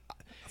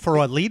 for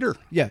a liter.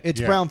 yeah, it's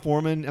Yeah. Brown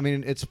Foreman. I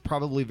mean, it's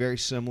probably very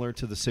similar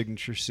to the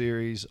Signature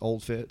Series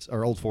Old Fitz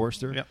or Old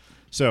Forester. Yep.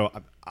 So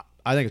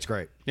I think it's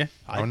great. Yeah.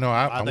 Oh, no,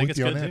 I'm think with it's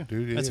you on good that,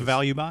 too. dude. It That's a is.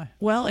 value buy.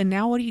 Well, and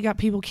now what do you got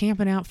people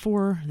camping out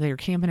for? They're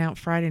camping out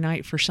Friday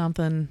night for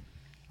something.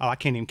 Oh, I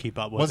can't even keep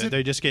up with Was it. it?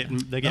 They just get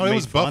they get No, it made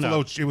was fun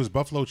Buffalo. of. It was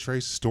Buffalo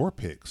Trace store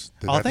picks.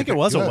 Oh, I think it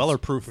was a Yes. Weller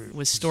proof. It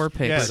was store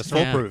picks. Yeah, the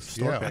foolproof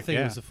store Yeah. pick. I think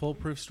yeah. it was a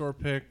foolproof store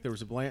pick. There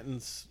was a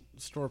Blanton's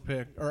store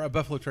pick, or a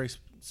Buffalo Trace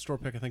store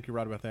pick. I think you're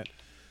right about that.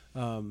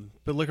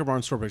 But Liquor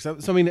Barn store picks. So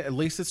I mean, at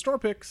least it's store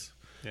picks.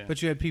 Yeah.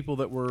 But you had people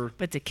that were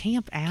But to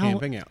camp out,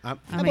 camping out.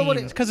 I mean,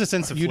 It's because it's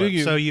instant You do flip,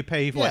 you. so you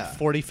pay Yeah.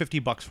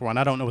 $40-$50 for one.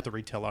 I don't know what the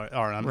retail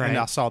are, and Right.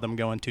 I saw them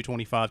going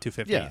 $225,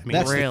 $250. Yeah, I mean,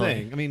 that's really. the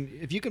thing. I mean,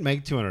 if you can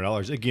make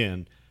 $200,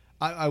 again,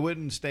 I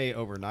wouldn't stay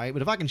overnight.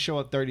 But if I can show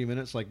up 30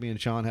 minutes like me and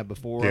Sean had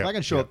before, if Yeah, I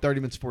can show yeah. up 30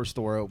 minutes before a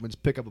store opens,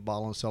 pick up a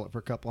bottle and sell it for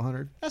a couple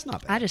 $100, that's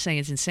not bad. I just think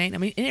it's insane. I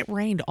mean, and it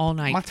rained all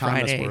night my time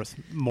Friday. is worth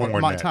more. More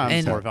than My that. time is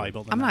And more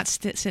valuable than I'm that. not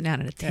sitting out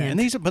at a Yeah, tent.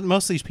 and but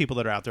most of these people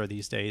that are out there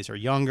these days are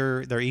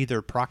younger. They're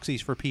either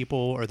proxies for people,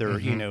 or they're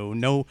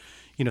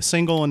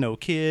single and no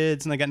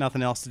kids, and they got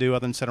nothing else to do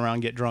other than sit around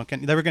and get drunk.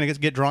 And they were going to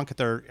get drunk at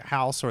their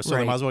house, or so they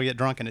Right. might as well get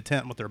drunk in a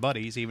tent with their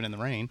buddies, even in the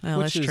rain. well,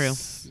 which that's true.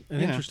 is an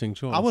You know. interesting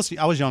choice.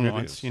 I was young It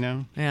once, is. Yeah.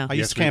 Yeah. I Yes,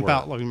 used to we camp were.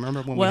 out. Like,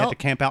 remember when we Well- had to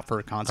camp out for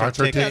a concert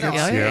Concert ticket? tickets?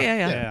 Yeah, yeah,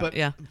 Yeah. yeah. But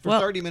Yeah. for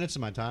Well- 30 minutes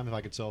of my time, if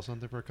I could sell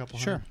something for a couple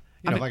Sure. $100,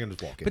 I if mean- I can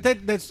just walk in.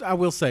 But that's I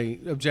will say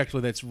objectively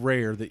that's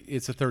rare that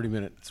it's a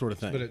 30-minute sort of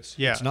thing. But it's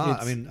Yeah. it's not.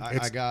 It's- I mean,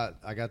 I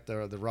got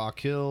the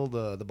Rock Hill,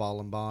 the Ball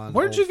and Bond.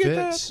 Where'd you Old get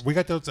Fitz. We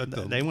got those. At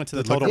They went to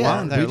the liquor Total Wine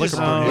barn. there, We just-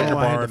 Liquor Barn. Liquor Oh,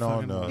 I had barn to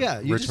on fucking- Yeah,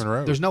 you Richmond just,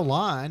 Road. there's no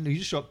line. You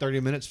just show up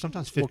 30 minutes,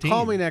 sometimes well, 15.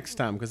 call me next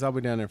time because I'll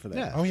be down there for that.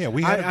 Yeah. Oh yeah,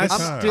 we had a I good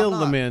time. still I'm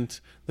not-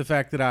 lament the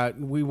fact that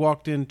we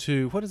walked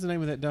into what is the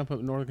name of that dump up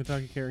in Northern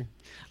Kentucky, Carrie?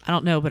 I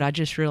don't know, but I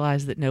just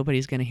realized that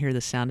nobody's going to hear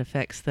the sound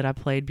effects that I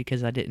played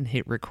because I didn't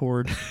hit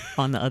record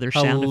on the other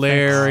your sound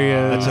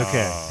hilarious. That's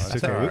okay.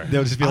 That's okay.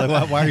 They'll just be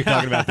like, why are you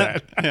talking about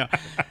that? Yeah.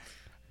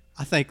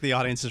 I think the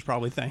audience is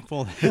probably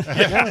thankful.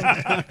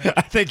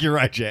 I think you're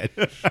right, Jed.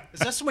 Is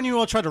this when you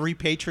all try to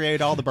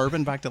repatriate all the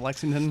bourbon back to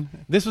Lexington?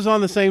 This was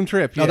on the same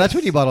trip. Oh, that's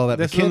when you bought all that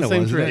This was on McKenna, the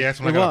same wasn't trip. it? Yeah, that's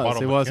when I got a bottle of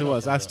It McKenna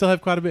was. from I that. still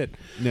have quite a bit.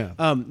 Yeah.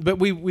 But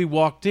we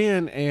walked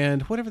in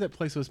and whatever that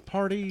place was,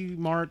 Party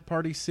Mart,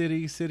 Party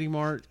City, City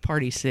Mart,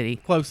 Party City.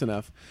 close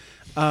enough.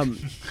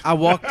 I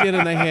walked in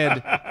and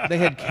they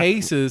had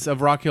cases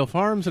of Rock Hill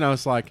Farms, and I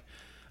was like,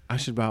 I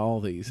should buy all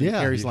these. And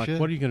Yeah, Carrie's you like, should.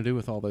 what are you going to do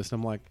with all this? And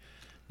I'm like,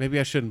 maybe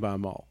I shouldn't buy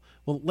them all.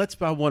 Well, let's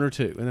buy one or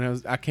two. And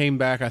then I came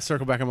back, I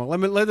circled back, I'm like,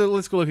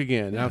 let's go look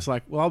again. And I was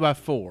like, well, I'll buy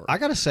 4. I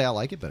got to say, I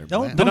like it better.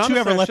 Don't But you honestly,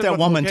 ever I let should've that bought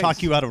the woman whole talk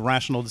case. you out of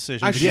rational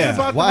decisions. I should have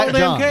bought the Why- whole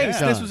damn John, case.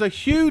 John. This was a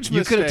huge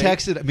you could mistake. have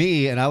texted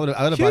me, and I would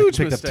have Huge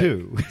picked mistake. up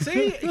 2.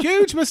 See,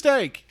 huge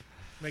mistake.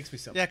 Makes me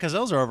so. Yeah, because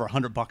those are over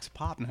 $100 a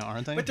pop now,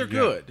 aren't they? But they're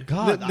good.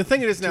 God. The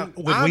thing is now,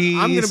 Would I'm we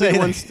going to be say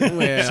the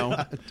that? one.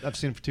 Well, I've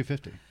seen it for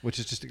 $2.50, which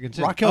is just a good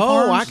Rock Hill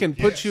oh, Farms? I can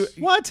put you.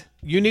 What?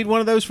 You need one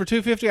of those for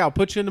 $2.50? I'll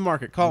put you in the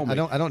market. Call me.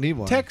 I don't need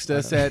one. Text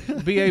us at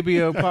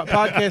BABO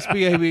podcast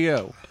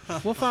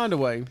BABO. We'll find a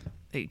way.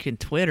 You can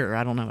Twitter.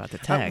 I don't know about the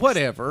text.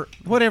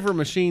 Whatever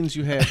machines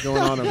you have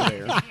going on over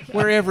there,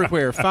 we're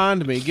everywhere.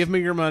 Find me. Give me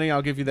your money.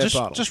 I'll give you that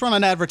bottle. Just run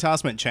an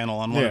advertisement channel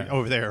on one Yeah.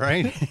 over there,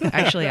 right?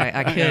 Actually,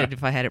 I could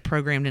if I had it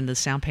programmed into the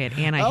sound pad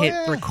and I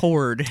hit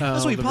record.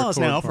 As we the pause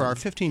record now for part.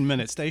 our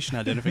 15-minute station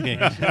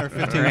identification. Our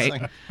 15 Right.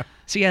 second.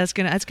 So yeah,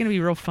 that's gonna be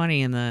real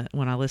funny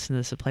when I listen to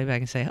this playback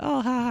and say,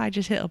 "Oh, I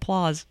just hit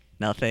applause."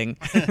 Nothing.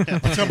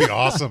 It's gonna be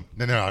awesome.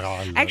 No, I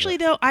love Actually,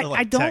 it. though, I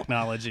like don't.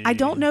 technology. I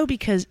don't know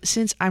because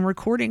since I'm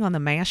recording on the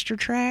master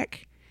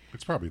track,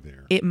 It's probably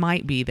there. it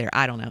might be there.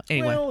 I don't know.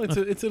 Anyway, well,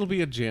 it'll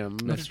be a gem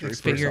mystery. for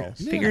figure us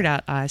all. figure it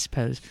out. I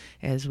suppose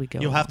as we go.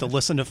 You'll have to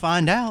listen to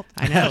find out.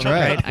 I know,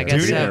 right? I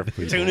guess Tune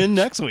so. in. Tune in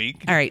next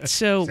week. All right,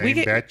 so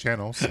Same bad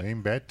channel,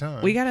 same bad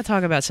time. we got to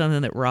talk about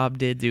something that Rob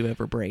did do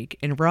over break.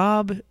 And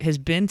Rob has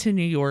been to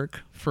New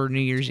York for New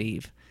Year's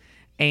Eve.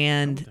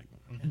 And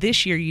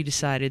this year you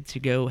decided to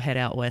go head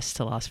out west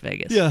to Las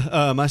Vegas.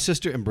 Yeah, my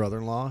sister and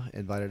brother-in-law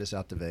invited us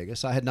out to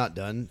Vegas. I had not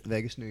done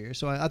Vegas New Year,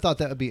 so I thought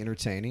that would be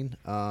entertaining.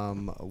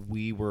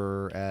 We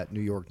were at New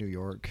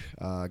York,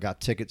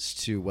 got tickets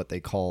to what they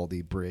call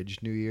the Bridge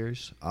New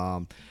Year's.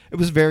 It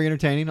was very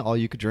entertaining, all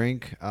you could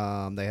drink.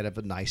 They had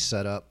a nice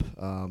setup.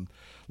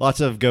 Lots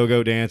of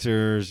go-go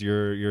dancers,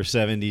 your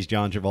 70s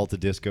John Travolta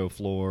disco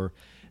floor.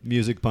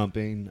 Music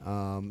pumping,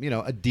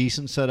 a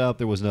decent setup.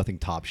 There was nothing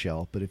top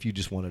shelf, but if you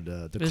just wanted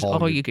to It was call, all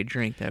your- you could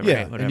drink, though, yeah,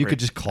 right? Whatever. and you could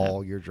just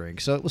call your drink.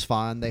 So it was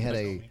fine. They had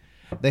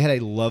a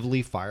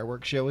lovely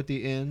fireworks show at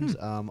the end,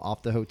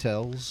 off the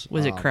hotels.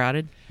 Was it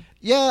crowded?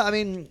 Yeah, I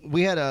mean,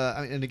 we had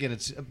and again,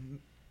 it's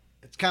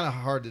kind of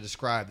hard to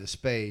describe the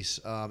space.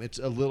 It's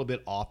a little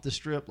bit off the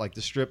strip. Like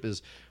the strip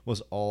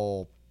was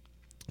all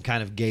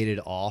kind of gated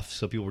off,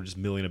 so people were just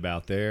milling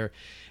about there.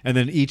 And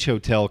then each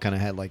hotel kind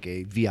of had like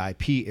a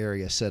VIP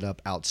area set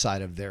up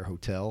outside of their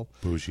hotel.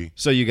 Bougie.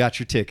 So you got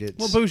your tickets.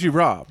 Well, Bougie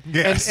Rob.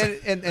 Yes.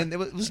 And it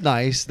was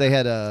nice. They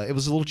had it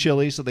was a little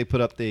chilly, so they put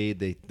up the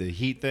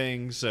heat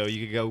thing, so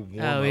you could go warm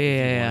up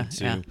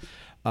if you wanted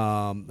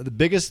to. The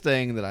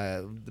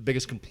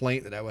biggest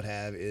complaint that I would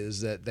have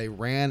is that they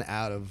ran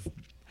out of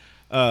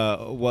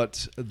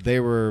what they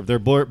were their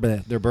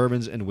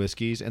bourbons and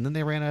whiskeys, and then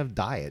they ran out of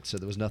diet, so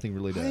there was nothing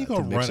really How to are you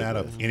going to mix run it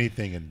out with. of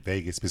anything in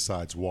Vegas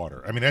besides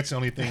water? I mean, that's the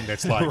only thing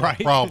that's like Right.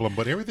 a problem,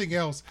 but everything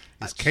else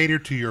is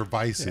catered to your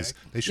vices.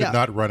 They should Yeah.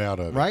 not run out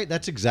of it. Right,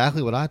 that's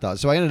exactly what I thought.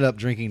 So I ended up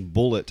drinking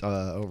Bullet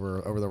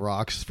over the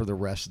rocks for the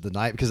rest of the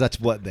night because that's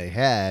what they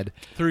had.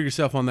 Threw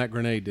yourself on that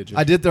grenade, did you?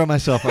 I did throw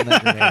myself on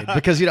that grenade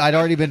because I'd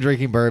already been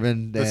drinking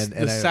bourbon The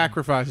and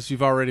sacrifices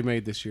you've already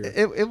made this year.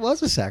 It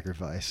was a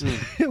sacrifice.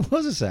 It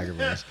was a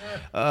sacrifice.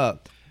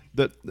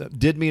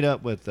 Did meet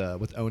up with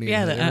Oni.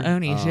 Yeah, and the Heather,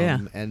 Onis, yeah.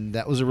 and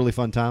that was a really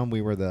fun time.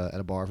 We were at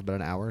a bar for about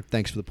an hour.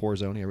 Thanks for the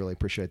pours, Oni. I really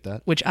appreciate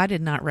that. Which I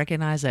did not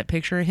recognize that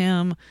picture of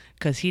him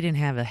because he didn't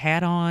have a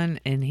hat on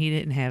and he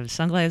didn't have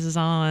sunglasses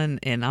on.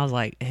 And I was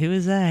like, who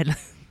is that?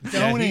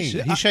 Yeah,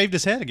 he shaved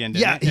his head again,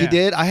 didn't Yeah, he? he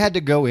did. I had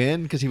to go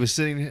in because he was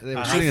sitting. They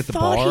were sitting I at the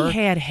thought bar. he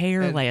had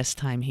hair and- last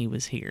time he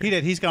was here. He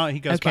did. He goes Okay.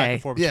 back and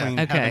forth Yeah. between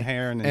Okay. having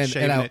hair and then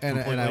shaving it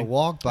completely. and I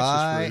walked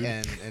by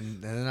That's just and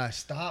then I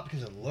stopped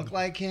because it looked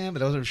like him,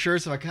 but I wasn't sure,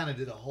 so I kind of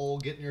did a whole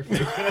get in your face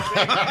kind of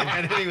thing.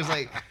 And then he was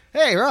like,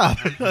 "Hey, Rob."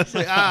 I was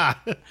like, "Ah."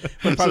 But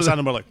it probably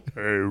sounded more like,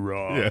 "Hey,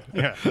 Rob."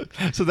 Yeah.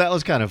 So that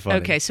was kind of funny.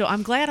 Okay, so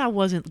I'm glad I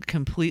wasn't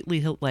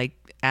completely like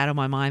out of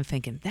my mind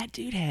thinking that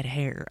dude had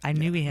hair. I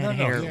knew he had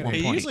hair at one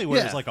He point. usually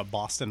wears Yeah. like a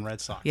Boston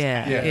Red Sox.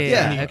 Yeah, hat.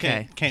 yeah, And you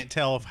okay. can't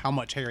tell how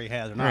much hair he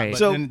has or not. Right. But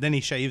So- then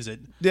he shaves it.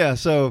 Yeah,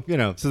 so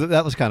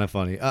that was kind of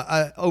funny.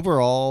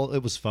 Overall,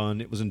 it was fun.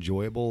 It was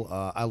enjoyable.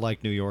 I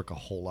like New York a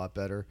whole lot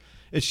better.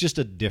 It's just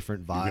a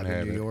different vibe can in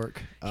have New it.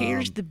 York.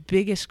 Here's the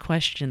biggest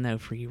question though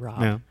for you,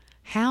 Rob. Yeah.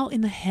 How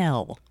in the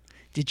hell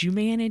did you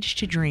manage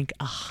to drink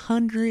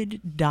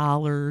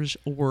 $100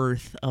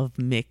 worth of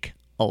Mick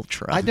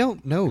Ultra? I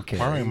don't know,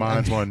 Karen. Inquiring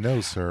minds want to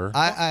know, sir.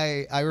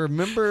 I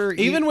remember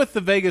Even with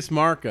the Vegas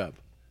markup.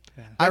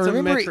 I That's a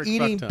remember metric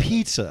eating fuck ton.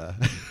 pizza.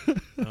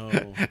 Oh.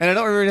 And I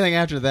don't remember anything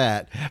after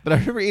that. But I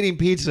remember eating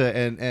pizza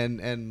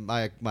and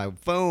my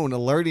phone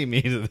alerting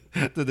me to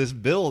this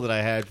bill that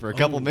I had for a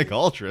couple Mick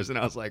Ultras. And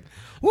I was like,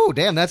 whoa,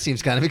 damn, that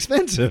seems kind of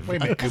expensive. Wait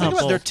a minute, think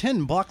about, they're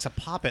 $10 a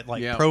pop at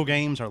like Yeah. pro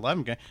games or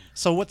 11 games.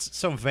 So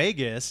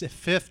Vegas at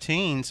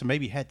 15, so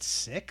maybe you had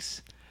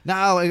 6.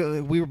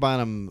 No, we were buying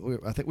them.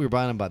 I think we were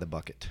buying them by the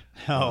bucket.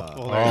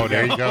 Oh,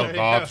 there you go.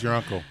 Bob's your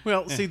uncle.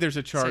 Well, see, there's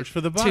a charge So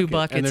for the 2 bucket,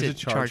 buckets and there's a at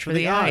charge for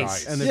the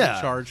ice, and there's Yeah.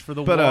 a charge for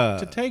the But walk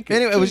to take it.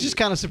 anyway, it was too. just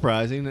kind of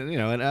surprising, and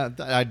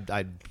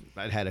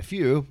I'd had a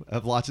few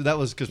of lots of that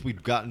was because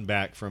we'd gotten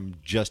back from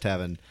just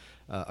having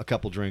a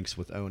couple drinks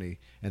with Oni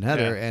and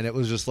Heather, Yeah. and it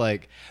was just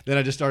like then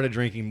I just started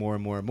drinking more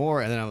and more and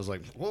more, and then I was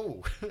like,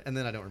 whoa, and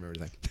then I don't remember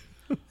anything.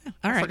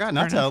 All right, I forgot fair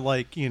not enough.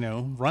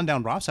 to run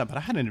down Rob's side, but I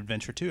had an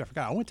adventure too. I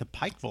forgot. I went to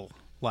Pikeville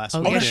last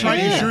Oh, week. yes, Right,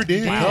 you you did. sure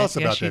did. Wow. Tell us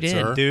about Yes, you that, did.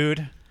 sir.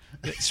 Dude,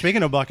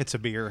 speaking of buckets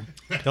of beer,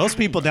 those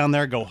people down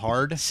there go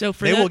hard. So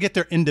for they that- will get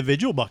their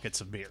individual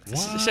buckets of beer.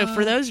 So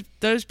for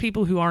those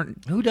people who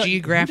aren't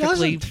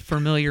geographically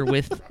familiar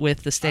with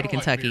the state of I don't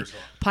like Kentucky, beer, so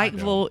I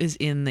Pikeville is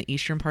in the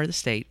eastern part of the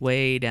state,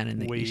 way down in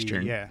the Way-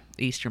 yeah.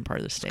 eastern part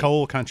of the state.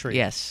 Coal country.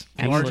 Yes,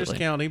 largest absolutely.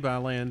 county by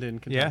land in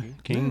Yeah, Kentucky.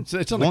 King. It's on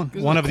the- it's on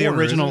one the of the corner,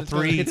 original isn't it?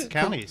 3 It's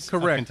counties. of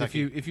Correct. If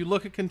Kentucky. you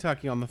look at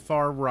Kentucky on the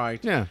far right,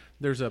 Yeah.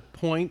 there's a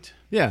point.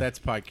 Yeah. That's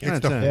Pike It's County.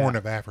 the That's it. Horn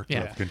of Africa Yeah.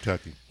 of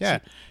Kentucky. Yeah.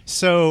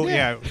 So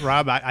yeah,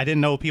 Rob, I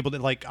didn't know people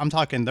that like. I'm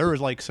talking. There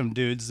was like some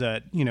dudes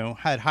that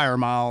had higher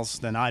miles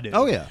than I did.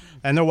 Oh, yeah.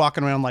 And they're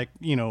walking around like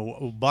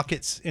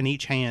buckets in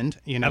each hand.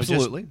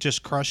 Absolutely.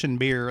 just crushing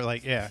beer.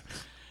 Like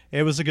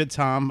it was a good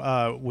time.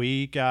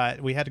 We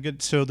had a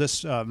good. So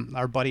this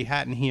our buddy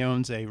Hatton, he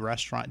owns a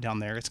restaurant down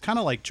there. It's kind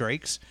of like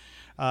Drake's.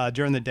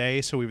 During the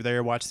day, so we were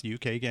there, watched the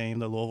UK game,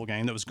 the Louisville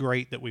game. That was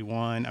great that we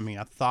won. I mean,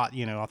 I thought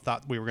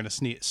we were going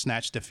to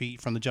snatch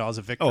defeat from the jaws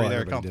of victory there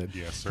a everybody couple, did.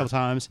 Yes, sir. couple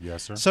times.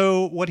 Yes, sir.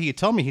 So what he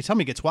told me,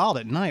 it gets wild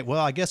at night.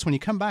 Well, I guess when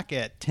you come back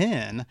at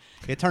 10,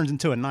 it turns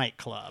into a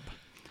nightclub.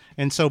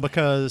 And so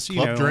because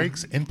Club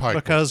Drakes in Pikeville.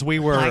 because we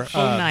were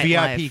Pikeville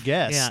nightlife. VIP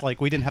guests, Yeah. like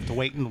we didn't have to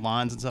wait in the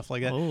lines and stuff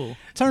like that. Oh. It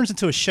turns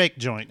into a shake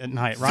joint at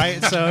night,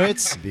 right? So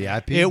it's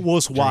VIP. It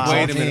was wild.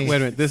 Wait a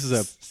minute. This is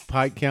a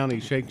Pike County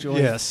shake joint.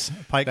 Yes,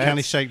 Pike That's-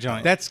 County shake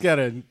joint. That's got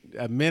a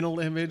mental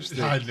image.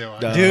 That, I know.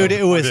 Dude,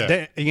 it was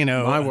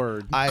Yeah. my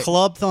word.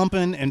 club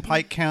thumping in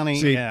Pike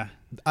County. See, yeah.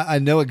 I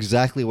know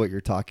exactly what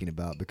you're talking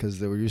about because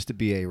there used to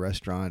be a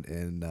restaurant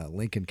in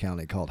Lincoln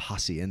County called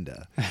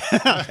Hacienda.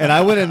 And I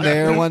went in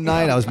there one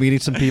night. I was meeting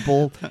some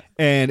people,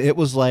 and it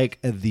was like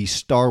the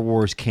Star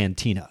Wars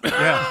cantina.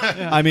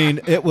 Yeah. I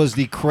mean, it was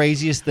the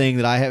craziest thing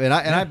that I have. And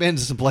I've been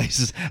to some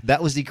places.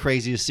 That was the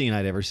craziest scene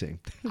I'd ever seen.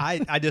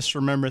 I just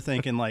remember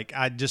thinking, like,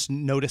 I just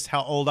noticed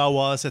how old I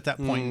was at that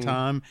point in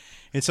time.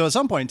 And so at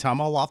some point in time,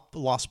 I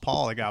lost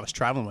Paul, the guy I was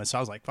traveling with. So I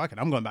was like, fuck it,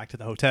 I'm going back to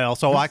the hotel.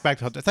 So I walked back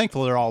to the hotel.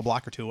 Thankfully, they're all a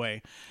block or two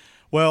away.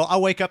 Well, I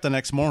wake up the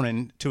next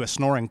morning to a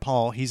snoring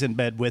Paul. He's in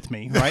bed with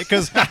me, right?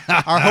 Because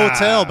our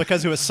hotel,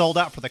 because it was sold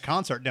out for the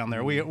concert down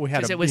there, we had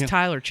Because a, it was you know-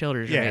 Tyler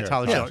Childers. Yeah, right?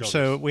 Tyler Childers.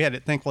 So we had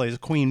it, thankfully, as a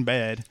queen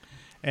bed.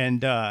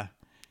 And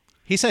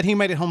he said he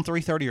made it home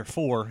 3:30 or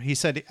 4. He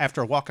said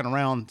after walking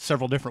around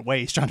several different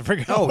ways trying to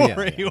figure out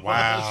where he was.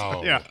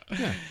 Wow. Yeah.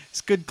 It's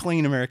good,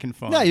 clean American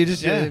fun. No, you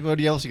just, yeah. what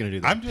else are you going to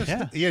do there? I'm just,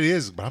 yeah, it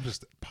is, but I'm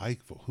just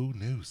Pikeville. Who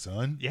knew,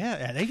 son?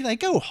 Yeah, they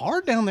go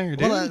hard down there,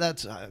 dude. well,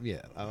 that's,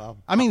 yeah.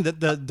 I mean,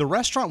 the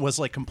restaurant was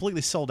like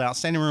completely sold out,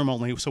 standing room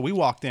only. So we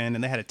walked in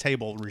and they had a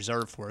table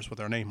reserved for us with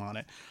our name on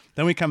it.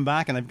 Then we come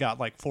back and they've got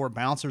like 4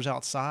 bouncers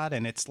outside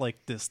and it's like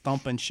this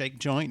thump and shake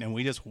joint and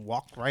we just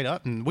walked right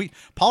up and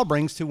Paul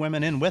brings 2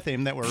 women in with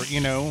him that were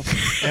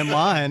in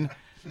line.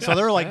 So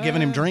they're like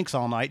giving him drinks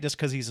all night just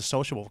because he's a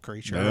sociable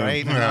creature,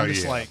 right? And Oh, I'm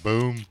just yeah. like,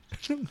 Boom.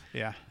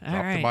 yeah. All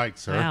Drop the right. mic,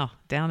 sir. Wow,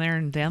 down there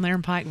in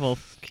Pikeville,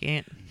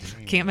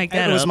 can't make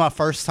that It was up. my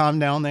first time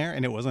down there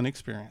and it was an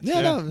experience.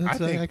 Yeah, no,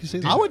 that's, I think- I can see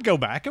that. I would go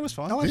back. It was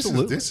fun.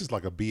 This is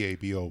like a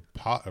BABO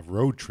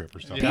road trip or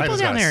something. I People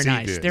just down gotta there are see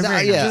nice. this. They're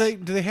very yeah. nice.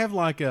 Do they have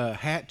like a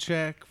hat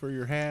check for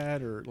your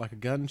hat or like a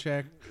gun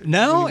check?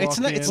 No, when you it's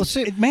walk not. in? It's,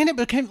 it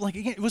became like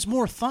it was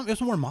more fun. It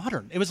was more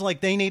modern. It was like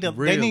they need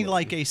Really?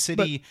 like a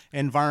city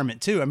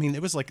environment too. I mean,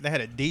 it was like they had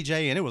a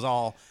DJ and it was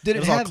all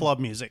all club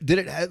music. Did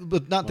it have,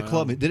 but not the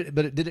club?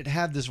 Did it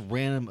have this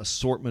random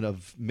assortment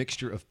of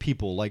mixture of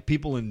people, like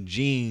people in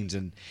jeans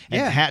and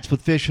hats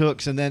with fish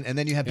hooks, and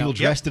then you have people Yep.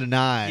 dressed to the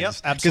nines? Yep,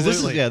 'Cause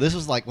absolutely. This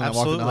was like when I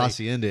walked into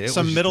Hacienda. It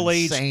Some was just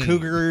middle-aged insane.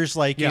 cougars,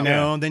 like Yeah. you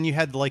know. Then you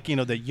had like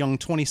the young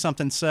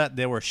 20-something set.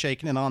 They were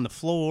shaking it on the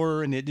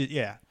floor, and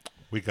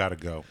We got to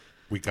go.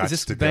 We got Is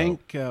this to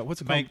bank?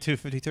 What's it Bank called?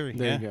 253.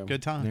 There you yeah, go.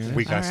 good times. go.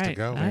 We got All to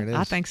right. go.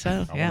 I think so.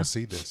 I yeah. want to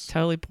see this.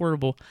 Totally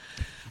portable.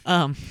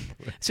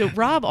 So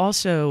Rob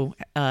also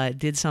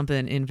did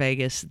something in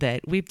Vegas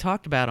that we've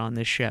talked about on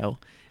this show.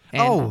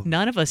 And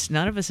none of us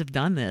have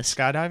done this.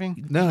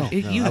 Skydiving. No,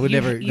 You- I would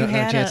you- never. you No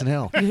had chance a- in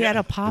hell. You had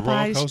a The roller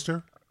Popeyes.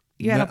 coaster?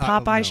 You had a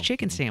Popeyes no.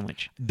 chicken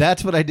sandwich.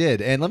 That's what I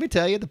did. And let me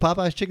tell you, the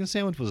Popeyes chicken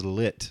sandwich was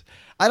lit.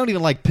 I don't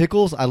even like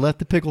pickles. I left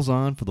the pickles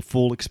on for the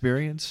full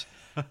experience.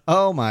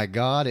 Oh my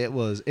God, it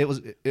was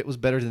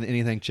better than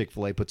anything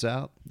Chick-fil-A puts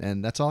out,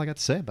 and that's all I got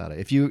to say about it.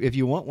 If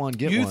you want one,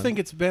 get one. You think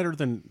it's better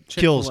than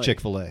Chick-fil-A? Kills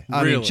Chick-fil-A.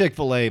 I Really? mean,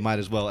 Chick-fil-A might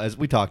as well, as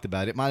we talked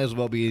about, it might as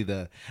well be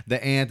the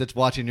aunt that's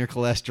watching your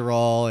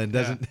cholesterol and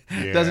doesn't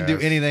do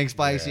Yes. anything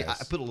spicy.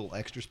 Yes. I put a little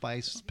extra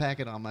spice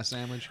packet on my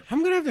sandwich.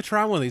 I'm gonna have to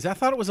try one of these. I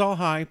thought it was all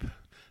hype.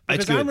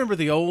 Because I good. remember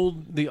the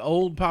old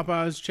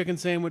Popeyes chicken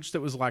sandwich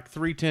that was like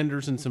 3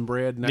 tenders and some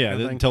bread and that Yeah,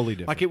 kind of thing. totally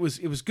different. Like it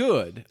was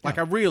good. Like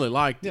I really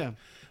liked it. Yeah.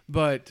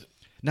 But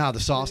Now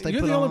the sauce they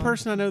you're put the only on,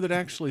 person I know that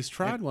actually has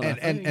tried one. I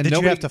think. Did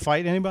you have to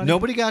fight anybody?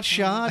 Nobody got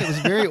shot. It was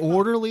very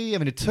orderly. I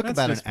mean, it took That's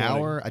about an disappointing.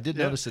 hour. I did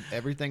notice that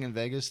everything in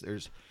Vegas,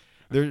 there's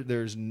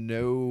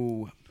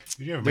no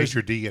Did you ever make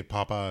your D at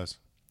Popeyes?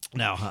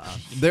 no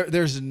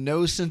there's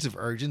no sense of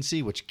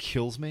urgency, which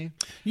kills me.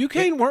 You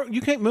can't work.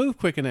 You can't move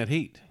quick in that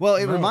heat. Well,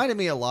 it reminded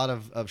me a lot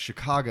of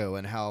Chicago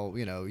and how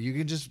you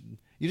can just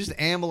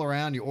amble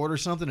around, you order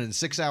something, and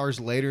 6 hours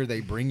later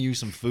they bring you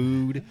some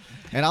food.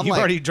 And I'm You've like,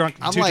 already drunk-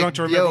 I'm too like, drunk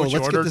to remember yo, what you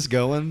let's get ordered. this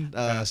going.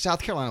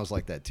 South Carolina was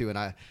like that too,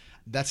 and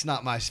that's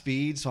not my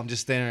speed, so I'm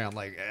just standing there. I'm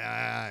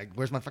like,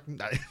 where's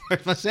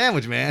my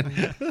sandwich,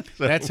 man?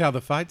 That's how the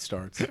fight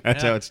starts.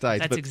 That's how it starts.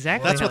 That's But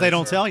exactly. That's how what they it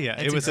don't started. tell you.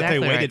 That's It was that exactly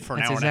they waited right. for an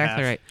That's hour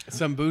exactly and a half. right.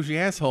 Some bougie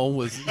asshole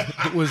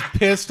was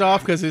pissed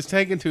off because it's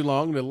taking too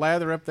long to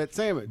lather up that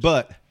sandwich.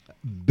 But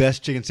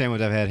best chicken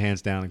sandwich I've had,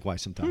 hands down, in quite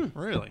some time.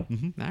 Really?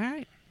 All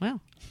right. Well,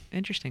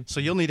 interesting. So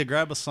you'll need to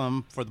grab us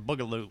some for the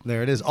Boogaloo.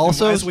 There it is.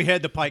 Also, as we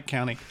head to Pike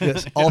County.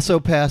 yes, also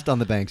passed on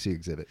the Banksy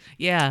exhibit.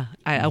 Yeah,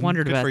 I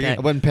wondered Good about for you. that.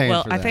 I wasn't paying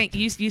well, for I that. think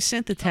you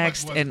sent the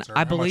text, How much was it, and sir? I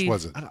How much believe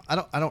was it?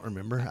 I don't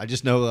remember. I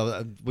just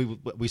know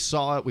we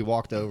saw it. We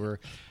walked over.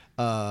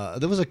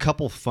 There was a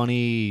couple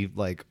funny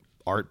like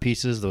art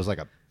pieces. There was like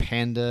a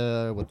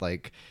panda with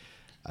like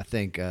I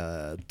think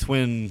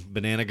twin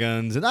banana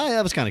guns, and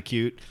that was kind of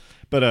cute.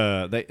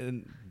 But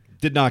they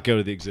did not go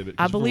to the exhibit.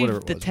 'cause I for whatever believe it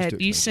was, it was too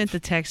you expensive. sent the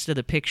text of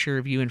the picture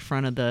of you in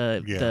front of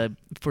the ad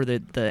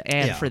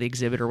Yeah. for the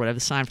exhibit or whatever, the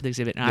sign for the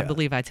exhibit, and I Yeah.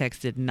 believe I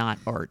texted not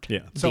art. Yeah.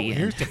 So the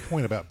here's end. the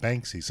point about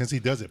Banksy. Since he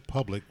does it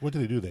public, what do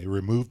they do? They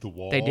remove the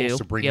walls They do.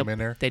 to bring Yep, him in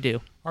there? They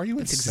do. Are you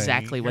That's insane?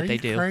 exactly what Are they you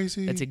do.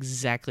 crazy? That's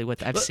exactly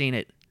what I've seen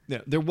it. Yeah,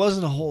 there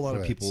wasn't a whole lot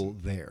of That's- people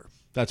there.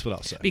 That's what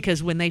I'll say.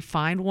 Because when they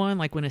find one,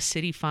 like when a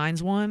city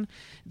finds one,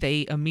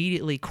 they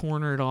immediately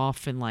corner it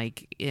off and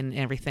like in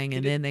everything,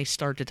 and then they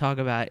start to talk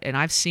about. And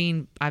I've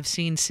seen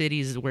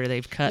cities where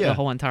they've cut Yeah. the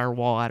whole entire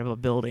wall out of a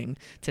building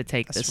to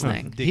take this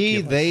thing.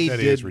 They That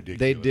is did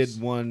ridiculous.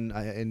 one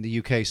in the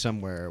UK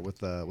somewhere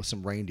with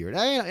some reindeer,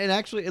 and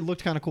actually it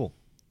looked kind of cool.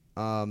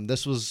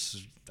 This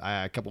was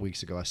a couple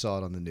weeks ago. I saw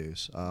it on the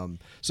news.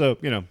 So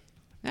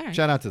All right.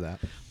 shout out to that.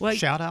 Well,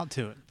 Shout out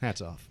to it.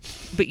 Hats off.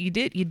 but you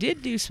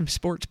did do some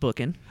sports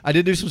booking. I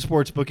did do some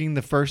sports booking.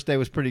 The first day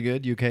was pretty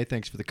good. UK,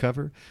 thanks for the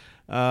cover.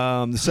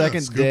 The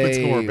second Scoop and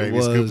day score,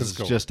 baby. Scoop and was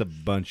score. just a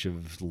bunch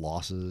of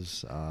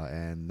losses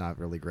and not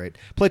really great.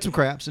 Played some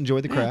craps,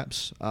 enjoyed the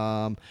craps.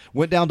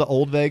 Went down to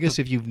Old Vegas.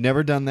 If you've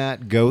never done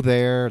that, go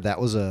there.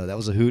 That was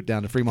a hoot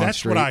down to Fremont That's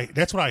Street.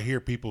 what I hear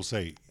people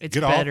say. It's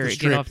get better. off the Get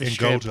strip off the and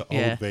strip. go to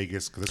Yeah. Old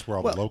Vegas because that's where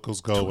all Well, the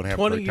locals go and have a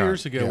 20 great time.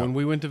 years ago, Yeah. when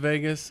we went to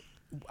Vegas,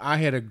 I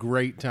had a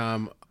great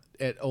time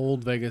at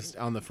Old Vegas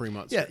on the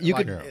Fremont Yeah, Street. you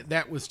Like, could-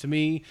 that was, to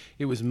me,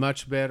 it was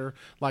much better.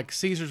 Like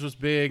Caesars was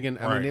big, and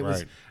I mean, it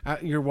was.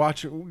 You're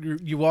watching.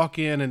 You walk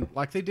in, and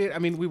like they did. I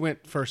mean, we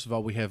went. First of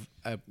all, we have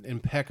an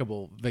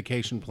impeccable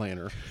vacation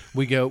planner.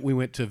 We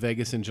went to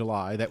Vegas in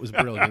July. That was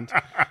brilliant.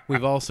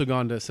 We've also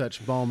gone to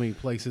such balmy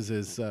places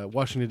as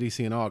Washington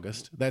D.C. in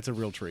August. That's a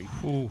real treat.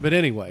 But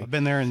anyway, I've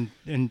been there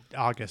in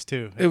August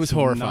too. It was It's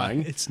horrifying.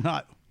 Not, it's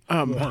not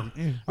warm.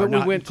 But Or we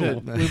not went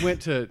cool.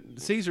 to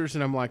Caesars,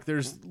 and I'm like,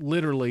 there's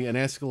literally an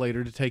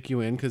escalator to take you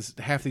in because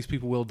half these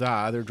people will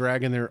die. They're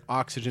dragging their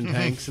oxygen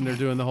tanks and they're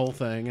doing the whole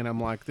thing, and I'm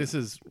like, this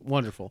is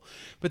wonderful.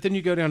 But then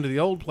you go down to the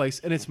old place,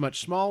 and it's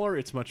much smaller.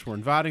 It's much more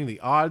inviting.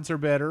 The odds are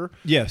better.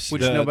 Yes,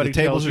 which the nobody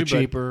tables tells are you, but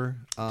cheaper.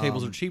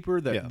 Tables are cheaper.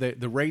 yeah.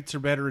 The rates are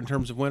better in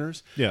terms of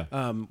winners. Yeah.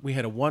 We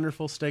had a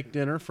wonderful steak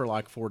dinner for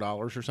like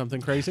 $4 or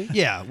something crazy.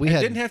 Yeah, we And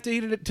had didn't have to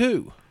eat it at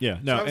 2. Yeah,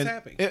 So no, I was and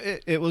happy.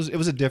 It was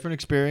a different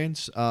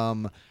experience.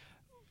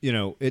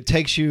 It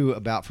takes you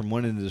about from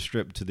one end of the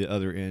strip to the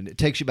other end. It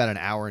takes you about an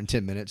hour and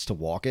 10 minutes to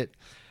walk it.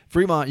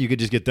 Fremont, you could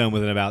just get done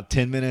within about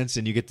 10 minutes,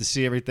 and you get to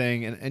see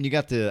everything. And you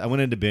got I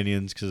went into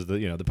Binion's because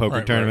the poker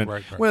Right, tournament.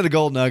 right. Went to the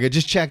Gold Nugget.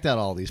 Just checked out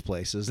all these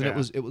places, and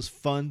Yeah. it was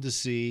fun to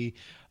see.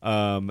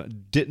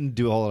 Didn't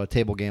do a whole lot of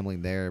table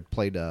gambling there.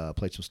 Played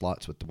some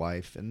slots with the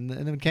wife, and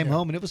then came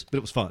home, and it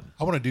was fun.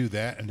 I want to do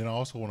that, and then I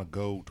also want to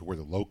go to where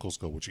the locals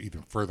go, which is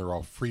even further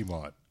off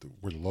Fremont,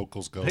 where the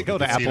locals go. They go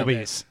to casino.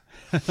 Applebee's.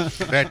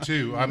 That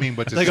too. I mean,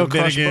 but They go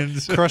crush,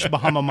 Bennigan's. crush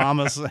Bahama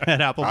Mamas at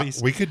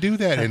Applebee's. we could do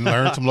that and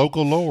learn some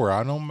local lore.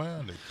 I don't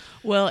mind it.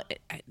 Well,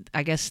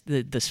 I guess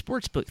the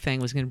sports book thing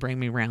was going to bring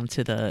me around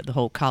to the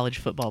whole college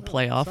football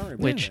playoff, sorry about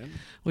which that.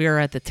 we are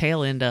at the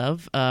tail end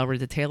of. We're at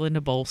the tail end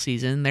of bowl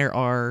season. There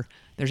are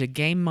There's a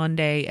game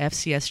Monday.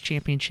 FCS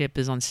championship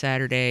is on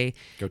Saturday.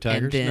 Go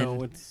Tigers. And then,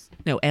 No, it's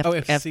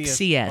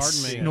FCS,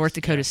 Pardon me. North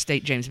Dakota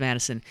State, James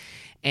Madison.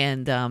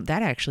 And that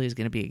actually is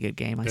going to be a good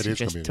game. I That is gonna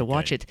suggest be a to good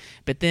watch game. it.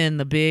 But then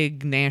the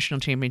big national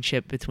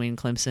championship between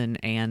Clemson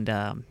and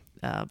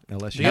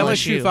LSU. The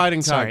LSU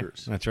Fighting Sorry.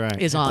 Tigers. That's right.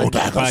 is on.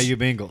 Bayou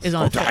Bengals. Is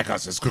on.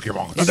 Tigers, it's Cookie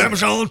Monster.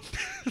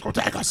 Go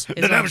Tigers.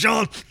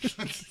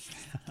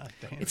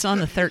 It's on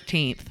the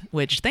 13th.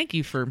 Which thank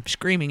you for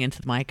screaming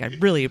into the mic. I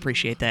really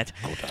appreciate that.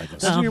 Go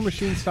Tigers. Doesn't your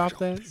machine stop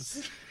that?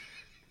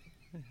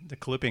 The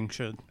clipping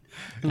should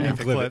have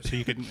the clip so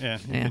you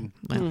can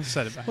Well,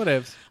 set it back.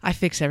 Whatevs. I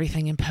fix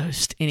everything in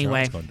post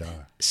anyway. John's gonna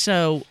die.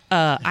 So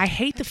I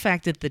hate the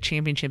fact that the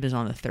championship is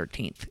on the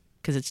 13th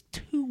because it's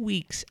 2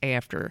 weeks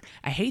after.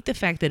 I hate the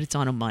fact that it's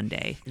on a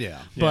Monday. Yeah.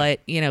 But,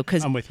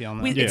 because I'm with you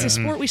on that. it's a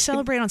sport we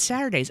celebrate on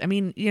Saturdays. I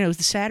mean, the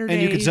Saturdays.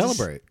 And you can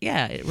celebrate.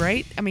 Yeah,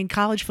 right? I mean,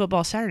 college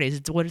football Saturdays,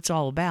 it's what it's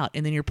all about.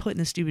 And then you're putting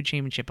the stupid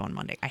championship on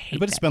Monday. I hate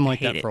But that. it's been I like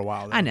hate that it. for a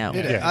while, though. I know.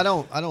 Yeah. I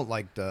don't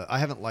like I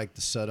haven't liked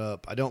the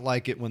setup. I don't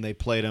like it when they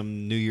played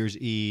them New Year's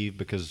Eve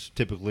because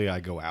typically I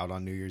go out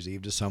on New Year's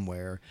Eve to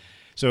somewhere.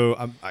 So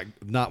I'm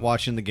not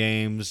watching the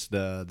games,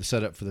 the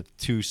setup for the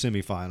 2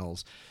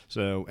 semifinals.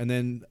 So, and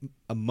then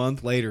a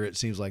month later, it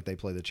seems like they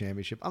play the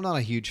championship. I'm not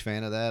a huge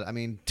fan of that. I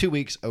mean, 2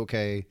 weeks,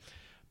 okay.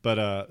 But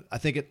I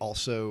think it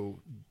also,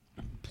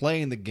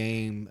 playing the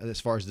game as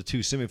far as the 2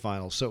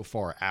 semifinals so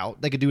far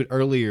out, they could do it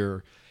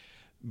earlier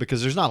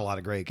because there's not a lot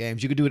of great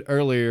games. You could do it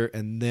earlier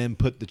and then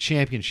put the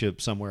championship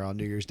somewhere on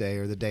New Year's Day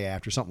or the day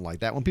after, something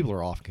like that, when people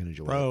are off can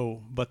enjoy it.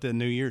 Bro, but the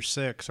New Year's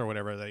 6 or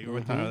whatever they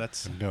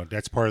that's No,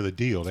 that's part of the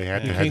deal. They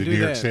had to You have can't the do New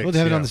York that. Six. Well, they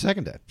have it on yeah. the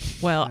second day.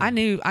 Well, I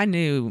knew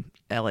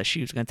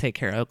LSU was going to take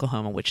care of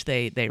Oklahoma, which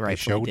they rightfully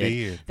sure did.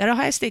 did. That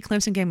Ohio State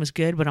Clemson game was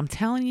good, but I'm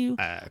telling you,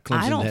 Clemson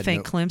I don't had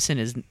think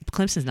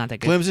Clemson's not that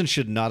good. Clemson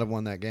should not have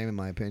won that game, in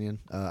my opinion.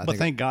 but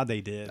thank God they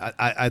did.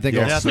 I think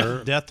Yes, also,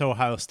 sir. Death to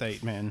Ohio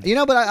State, man.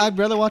 but I'd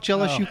rather watch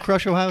LSU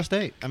crush Ohio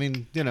State. I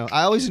mean,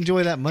 I always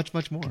enjoy that much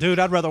more. Dude,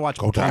 I'd rather watch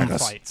Go bum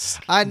Tigers. fights.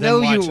 I than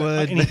know you watch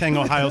would. Anything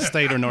Ohio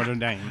State or Notre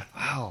Dame.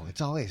 Wow, it's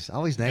always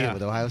negative Yeah.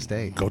 with Ohio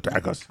State. Go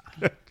Tigers.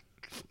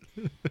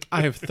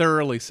 I have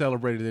thoroughly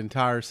celebrated the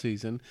entire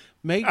season,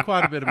 made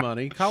quite a bit of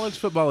money. College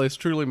football is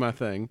truly my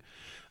thing.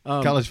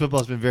 College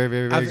football's been very,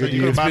 very, very I've- good to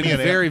you you. It's buy been me an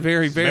very,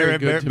 very, very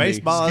good to me.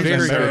 baseball is Very,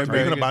 just- very, Are you very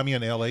going to good. buy me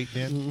an L8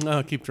 then?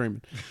 No, keep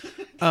dreaming.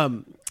 I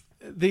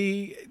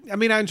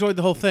enjoyed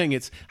the whole thing.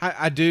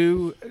 I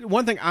do.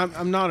 One thing,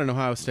 I'm not an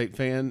Ohio State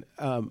fan.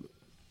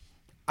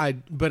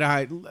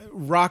 But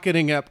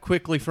rocketing up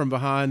quickly from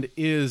behind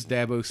is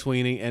Dabo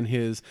Sweeney and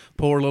his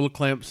poor little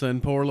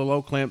Clemson, poor little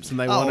old Clemson.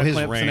 They want his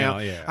Clemson rant,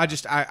 out.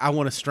 yeah. I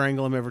want to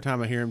strangle him every time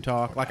I hear him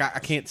talk. Like I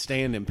can't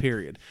stand him.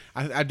 Period.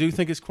 I do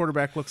think his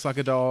quarterback looks like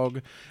a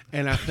dog,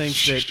 and I think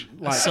that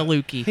like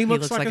Saluki. He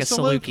looks like a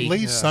Saluki.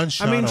 Leave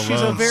Sunshine I mean, alone,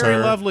 she's a very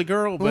sir. lovely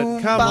girl,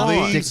 but come on.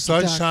 Leave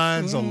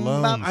Sunshines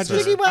alone, I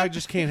sir.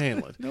 just can't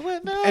handle it.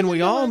 And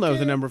we all know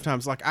the number of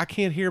times. Like I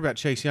can't hear about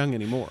Chase Young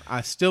anymore.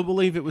 I still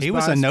believe it was. He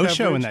was a biased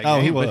no-show in coverage, that game.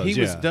 Oh, he but was.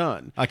 he was yeah.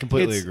 done. I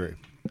completely It's- agree.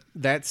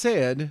 That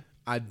said,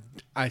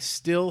 I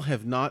still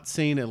have not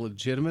seen a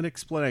legitimate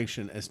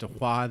explanation as to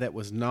why that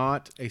was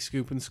not a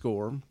scoop and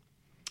score.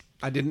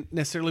 I didn't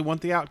necessarily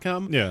want the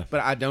outcome, Yeah. but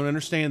I don't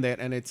understand that,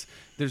 and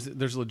there's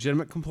a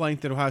legitimate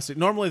complaint that Ohio State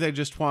normally they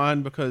just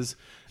whine because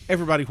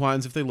everybody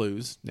whines if they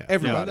lose. Yeah.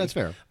 Everybody, Yeah, that's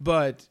fair.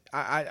 But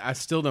I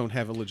still don't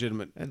have a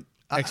legitimate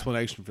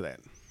explanation for that.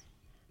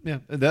 Yeah,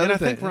 And I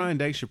think Ryan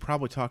Day should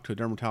probably talk to a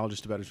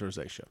dermatologist about his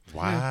rosacea.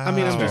 Wow. I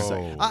mean, I'm just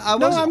saying.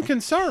 I'm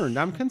concerned.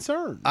 I'm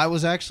concerned. I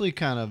was actually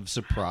kind of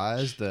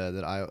surprised that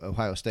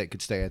Ohio State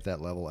could stay at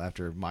that level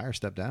after Meyer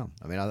stepped down.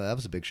 I mean, that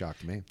was a big shock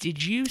to me.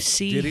 Did you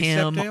see Did he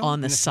step him down?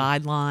 on the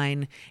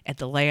sideline at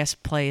the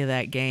last play of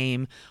that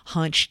game,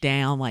 hunched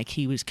down like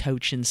he was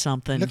coaching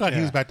something? Looked like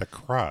he was about to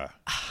cry.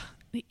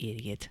 The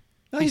idiot.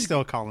 He's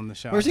still calling the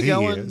shots. Where's he He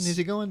going? is. Is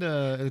he going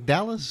to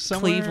Dallas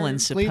somewhere?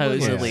 Cleveland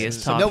supposedly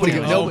is So talking nobody to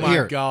go. him. No, Oh my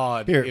here,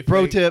 God. Here, If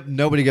pro they- tip: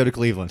 nobody go to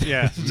Cleveland.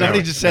 Yeah. Somebody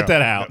No, just set no, that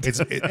no.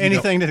 out.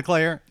 Anything to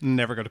declare,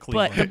 never go to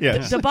But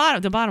Cleveland.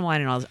 the bottom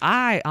line in all this,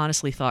 I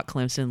honestly thought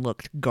Clemson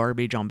looked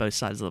garbage on both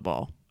sides of the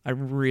ball. I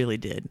really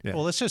did. Yeah.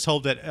 Well, let's just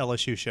hope that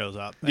LSU shows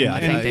up. Yeah, I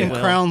and, think and, they and will.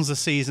 crowns the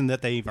season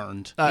that they've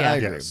earned. I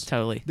agree. Yes.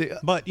 Totally.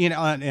 But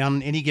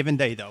on any given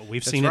day, though,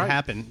 we've seen right. it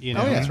happen. You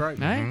know, Oh, yeah. That's right.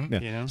 Right? Yeah.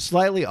 You know?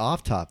 Slightly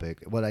off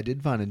topic. What I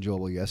did find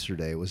enjoyable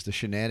yesterday was the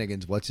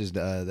shenanigans.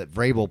 That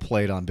Vrabel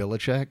played on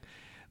Belichick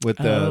with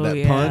Oh, that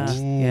yeah. punt.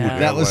 Yeah.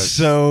 That was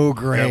so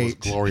That was great.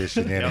 glorious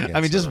shenanigans.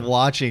 I mean, just sir.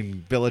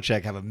 watching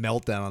Belichick have a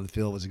meltdown on the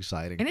field was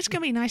exciting. And it's going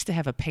to be nice to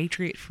have a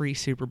Patriot-free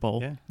Super Bowl.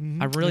 Yeah.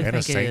 I really and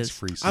a think it is.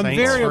 Saints-free I'm season.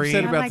 very Free.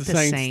 upset I about like the the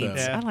Saints,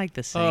 Saints. though. I like the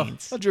Oh.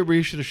 Saints. Well, Drew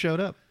Brees should have showed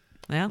up.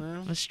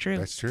 Well, that's true.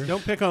 That's true.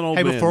 Don't pick on old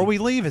Hey, men. before we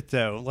leave it,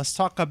 though, let's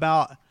talk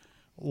about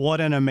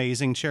What an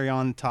amazing cherry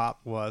on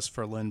top was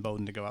for Lynn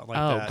Bowden to go out like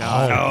Oh, that.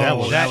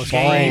 God. that was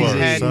game baller,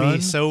 had me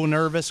son. so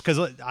nervous because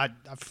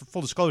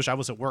full disclosure, I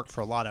was at work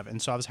for a lot of it,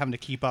 and so I was having to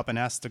keep up and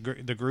ask the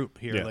group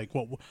here Yeah. like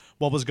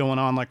what was going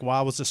on, like why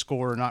was the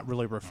score not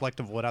really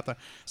reflective of what I thought.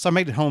 So I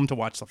made it home to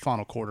watch the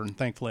final quarter, and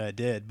thankfully I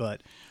did.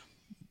 But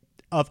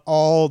of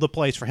all the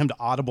plays for him to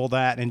audible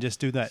that and just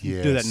do that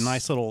Yes.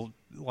 nice little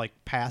like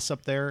pass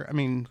up there, I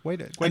mean, way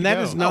to And that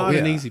go. is not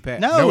an yeah. easy pass.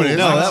 No, it is.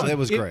 No, that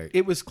was great.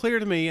 It was clear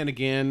to me, and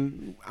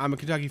again, I'm a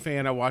Kentucky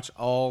fan. I watch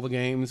all the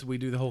games. We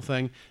do the whole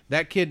thing.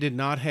 That kid did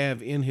not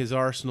have in his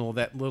arsenal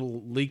that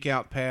little leak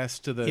out pass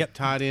to the Yep.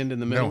 tight end in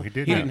the middle. he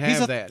did He not. didn't he's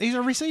have a, that. He's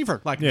a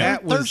receiver. Like Yeah.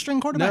 that was Third string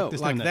quarterback No,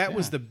 that's like doing that that,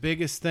 was yeah. the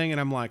biggest thing, and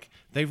I'm like,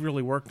 they've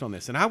really worked on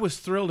this, and I was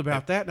thrilled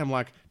about that, and I'm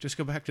like, just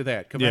go back to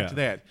that, go back Yeah. to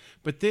that.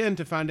 But then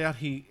to find out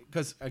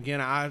because again,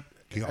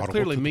 He audibled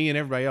clearly to- me and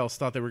everybody else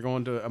thought they were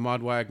going to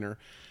Ahmad Wagner,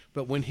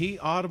 but when he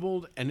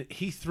audibled and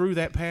he threw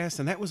that pass,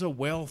 and that was a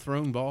well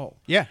thrown ball.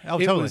 Yeah, oh,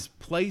 it totally. was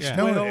placed Yeah.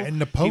 No, well. and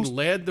the post- he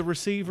led the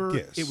receiver.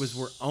 Yes. It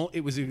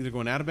was either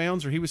going out of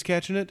bounds or he was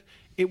catching it.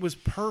 It was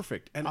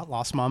perfect, and I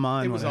lost my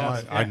mind. It when was that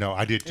awesome. I know,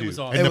 I did It too. was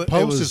awesome. And It the wa-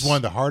 it post was- is one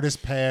of the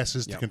hardest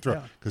passes to can throw.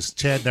 Yeah. Because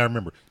Chad, now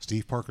remember,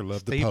 Steve Parker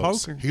loved the Steve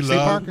post. Parker. He Steve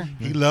loved Parker.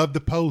 he loved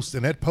the post,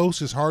 and that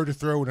post is hard to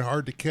throw and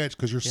hard to catch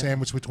because you're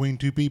sandwiched between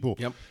two people.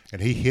 Yep.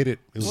 And he hit it.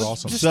 It was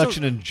awesome. Such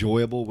an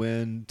enjoyable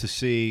win to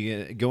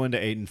see, go into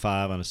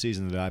 8-5 on a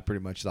season that I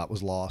pretty much thought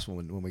was lost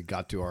when we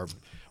got to our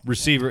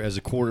receiver as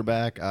a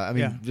quarterback. I mean,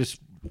 Yeah. just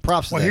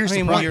props to Well, that. here's the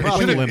when problem. you're-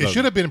 Props to It Limbo.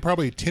 should have been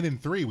probably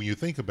 10-3 when you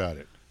think about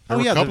it. There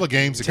were yeah, a couple the of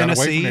games that got away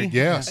from Tennessee. it.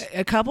 Yes.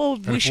 A couple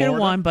we should have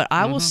Florida. won, but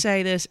I will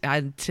say this: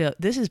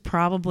 this is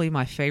probably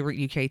my favorite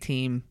UK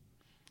team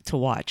to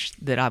watch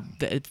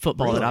the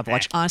football that I've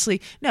watched. Honestly,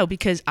 no,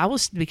 because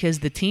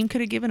the team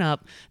could have given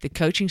up. The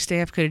coaching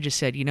staff could have just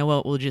said, you know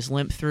what, we'll just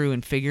limp through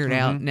and figure it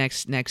out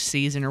next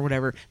season or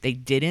whatever. They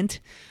didn't.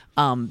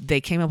 They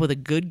came up with a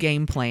good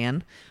game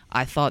plan.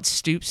 I thought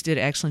Stoops did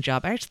an excellent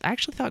job. I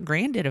actually thought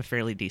Grand did a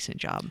fairly decent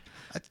job.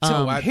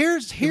 So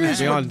here's it was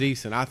beyond what-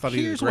 decent. I thought he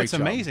did a Here's great what's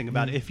job. amazing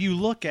about it. If you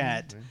look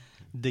at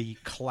the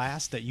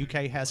class that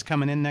UK has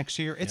coming in next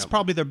year, it's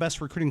probably their best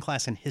recruiting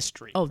class in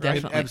history. Oh,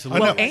 definitely.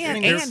 absolutely. Well, I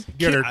know. and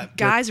They're-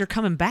 guys are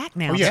coming back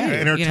now Oh, yeah, too.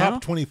 and they're you top know?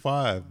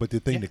 25. But the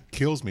thing that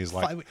kills me is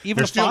like Even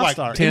they're a still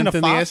five-star. like 10th Even a in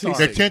the five-star.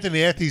 they're 10th in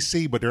the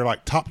SEC, but they're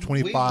like top We've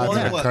 25 won,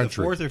 in the what,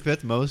 country. the fourth or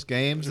fifth most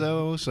games,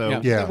 though.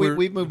 So Yeah.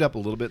 we've moved up a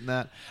little bit in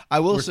that. I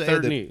will We're say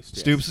third that in the East, yes.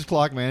 Stoops'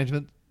 clock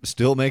management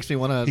still makes me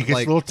want to. He gets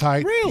like, a little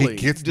tight. Really?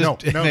 He gets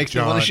just it no, makes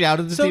John. me want to shout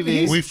at the So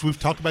TV. We've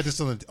talked about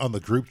this on the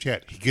group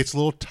chat. He gets a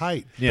little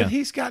tight. Yeah. But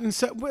he's gotten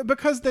so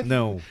because the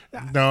No,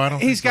 No, I don't.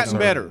 he's think so, gotten sir.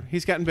 better.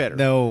 He's gotten better.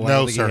 no, I No,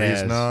 don't think sir, he he's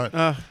has.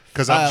 not.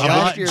 Because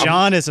last year-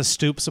 John is a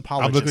Stoops I'm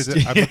apologist.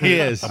 looking at He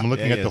is. I'm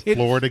looking Yeah, at he the is.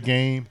 Florida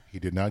game. He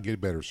did not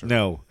get better, sir.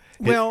 No.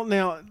 Well,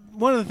 now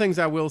one of the things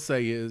I will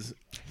say is,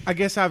 I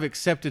guess I've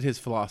accepted his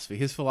philosophy.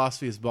 His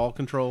philosophy is ball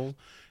control.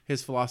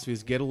 His philosophy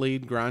is get a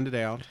lead, grind it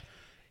out.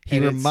 He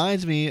And it's-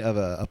 reminds me of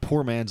a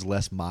poor man's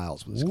Les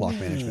Miles with his clock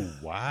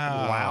management.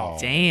 Wow.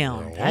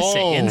 Damn, that's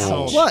an Whoa.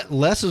 insult. What?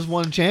 Les has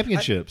won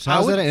championships. I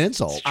How's would- that an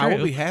insult? I will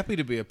True. be happy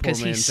to be a poor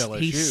Because man's LSU.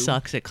 he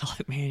sucks at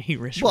clock man. He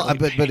risks Well,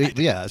 really but bad.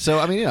 yeah. So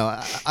I mean, you know,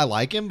 I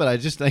like him, but I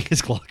just think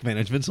his clock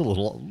management's a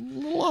little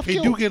off. He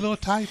kilter. do get a little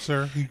tight,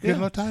 sir. He get a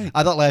little tight.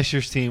 I thought last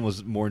year's team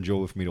was more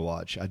enjoyable for me to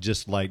watch. I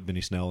just liked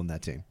Benny Snell and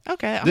that team.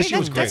 Okay, I This mean year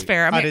was that's great.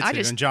 fair. I I mean, did I too.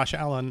 just And Josh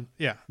Allen,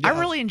 yeah. I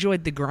really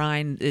enjoyed the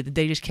grind.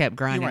 They just kept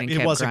grinding You're right. and It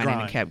kept was a grinding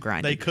grind. and kept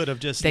grinding. They could have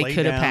just They laid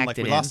could have down. packed Like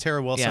it we in. lost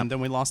Terry Wilson, Yeah. then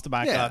we lost the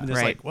backup. Yeah, and it's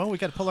right. like, well, we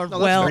got to pull our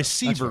Well,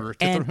 receiver.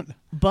 and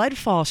Bud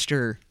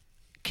Foster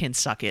can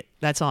suck it.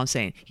 That's all I'm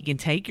saying. You can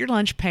take your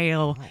lunch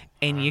pail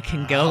and you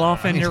can go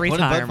off into What did Bud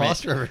retirement.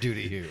 Foster ever do to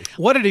you?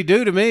 What did he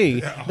do to me?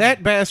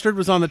 That bastard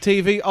was on the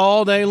TV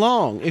all day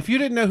long. If you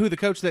didn't know who the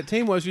coach of that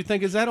team was, you'd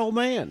think, is that old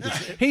man?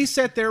 He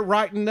sat there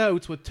writing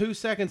notes with 2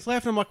 seconds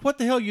left. And I'm like, what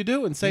the hell you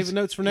doing? Saving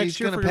notes for next He's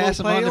year going for to your pass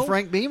him little on to pail?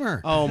 Frank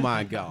Beamer. Oh,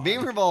 my God.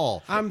 Beamer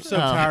ball. I'm so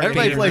tired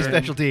Everybody of plays him.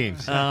 special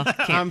teams.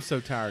 I'm so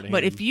tired of him.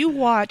 But if you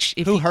watch,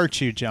 Who hurt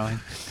you, John?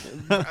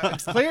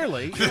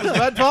 Clearly, it was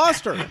Bud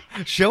Foster.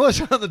 Show us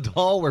on the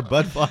doll where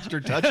Bud Foster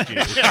touched you.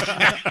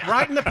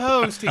 Right in the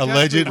post. He touched me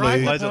Allegedly. Right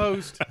in the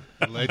post.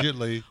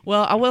 Allegedly.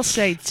 well, I will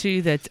say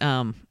too that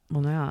well,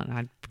 now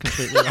I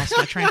completely lost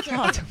my train of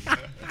thought.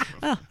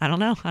 Well, I don't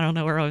know. I don't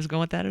know where I was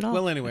going with that at all.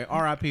 Well, anyway,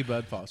 R.I.P.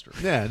 Bud Foster.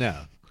 Yeah, no.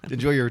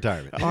 Enjoy your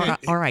retirement.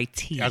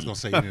 R.I.T. I was going to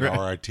say you need an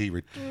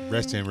RIT,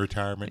 rest in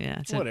retirement. Yeah,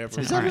 it's Whatever. It's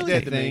an Is that RIT. really a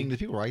Dead to me. thing? Did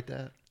people write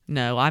that?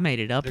 No, I made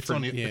it up It's for.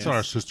 on, it's on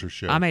our sister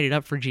show. I made it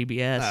up for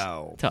GBS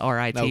Oh. to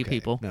RIT Okay.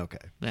 people. Okay.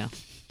 Yeah.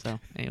 So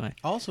anyway,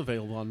 Also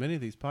available on many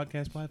of these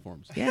podcast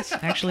platforms. yes,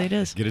 actually it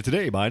is. Get it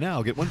today. Buy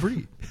now. Get one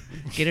free.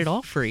 Get it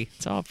all free.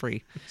 It's all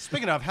free.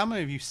 Speaking of, how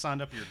many of you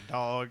signed up your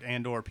dog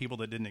and/or people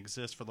that didn't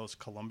exist for those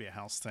Columbia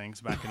House things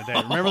back in the day?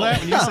 Remember that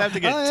when you used to have to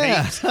get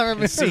tapes, I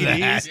remember and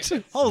CDs?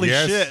 that. Holy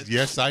Yes, shit!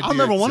 yes, I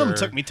remember did, one of them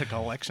sir. took me to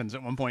collections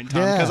at one point in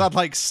time Yeah. because I'd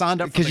like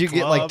signed up for Because the you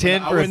get like club, 10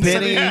 and I for a wouldn't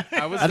penny. say-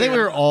 I was I think we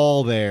there. were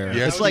all there.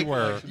 Yes, it's we like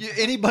were.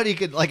 Anybody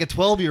could, like a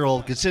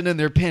 12-year-old could send in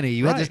their penny.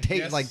 You had to Right. tape,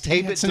 Yes. like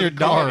tape it It's to in the your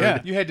card. card.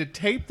 Yeah. You had to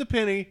tape the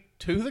penny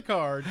to the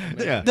card.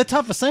 Yeah. The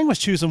toughest thing was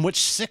choosing which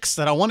 6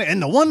 that I wanted,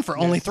 and the one for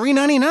only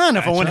 $3.99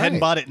 if I went ahead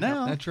and bought it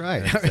now. That's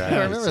right. Exactly,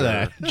 I remember sir.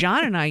 that.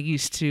 John and I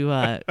used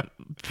to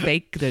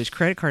fake those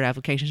credit card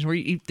applications where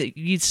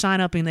you'd sign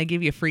up and they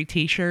give you a free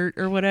T-shirt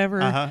or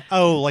whatever.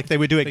 Oh, like they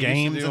would do at They used to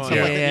games do and on- stuff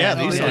like that. Yeah, Yeah,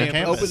 they oh, used to yeah.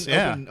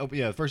 on campus.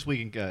 Open, first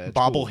week in at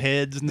school.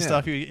 Bobbleheads and Yeah.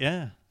 stuff.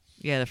 Yeah.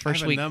 Yeah, the I first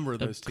have a week number of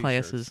those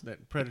classes. T-shirts,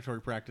 that predatory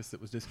practice that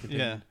was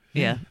discontinued.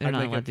 Yeah, they're I'd not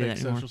make allowed up to do fake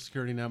that anymore. social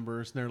security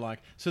numbers, and they're like,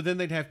 so then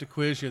they'd have to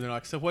quiz you, and they're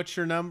like, so what's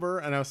your number?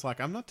 And I was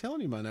like, I'm not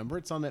telling you my number.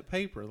 It's on that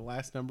paper. The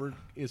last number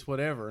is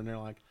whatever. And they're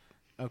like,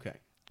 okay.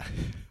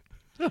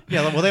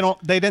 Yeah, well,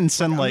 they didn't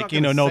send I'm like not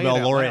gonna say Nobel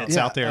that out laureates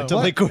loud. out there Yeah. until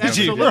What? they quiz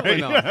you.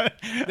 Absolutely not.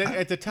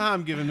 At the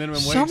time, given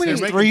minimum wage, So many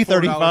they're making $4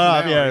 an $3.35.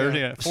 hour,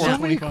 Yeah. So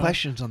many 4.25.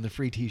 questions on the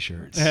free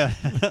T-shirts. Yeah.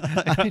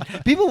 I mean,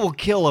 people will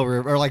kill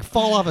over or like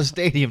fall off a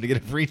stadium to get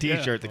a free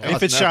T-shirt. that If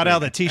costs it's shot out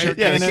of nothing. the T-shirt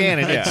Yeah, the cannon.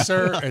 cannon. And, Yeah.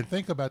 sir, and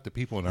think about the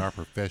people in our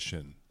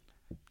profession,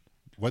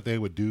 what they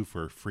would do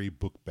for a free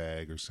book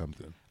bag or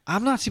something.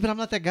 I'm not. See, but I'm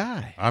not that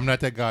guy. I'm not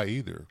that guy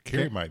either.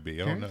 Carrie might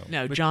be. I don't know.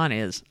 No, John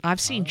is. I've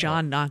seen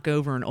John knock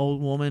over an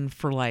old woman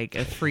for like a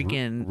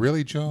freaking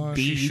Really, John?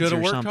 beads You should have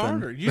or worked something.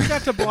 harder. You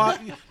got to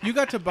block. You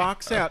got to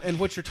box out. And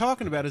what you're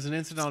talking about is an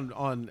incident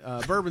on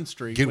Bourbon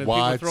Street Get with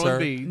wide, people throwing sir.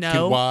 beads.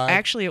 No, wide.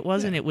 actually, it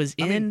wasn't. It was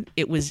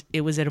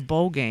it was at a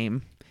bowl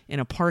game in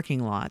a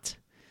parking lot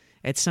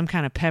at some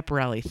kind of pep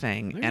rally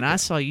thing, and I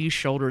saw you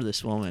shoulder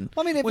this woman.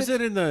 I mean, if Was it,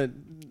 it in the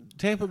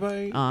Tampa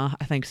Bay? I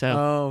think so.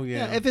 Oh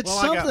yeah. yeah, if it's Well,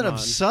 I got something of mine.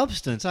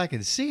 substance, I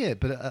can see it.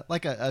 But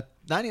like a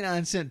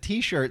 99-cent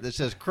T-shirt that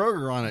says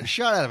Kroger on it,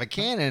 shot out of a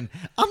cannon,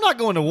 I'm not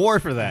going to war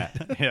for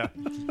that. Yeah.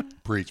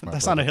 Preach, my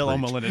That's not brother, a hill I'm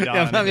preach. willing to die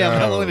Yeah, on. I'm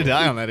not willing to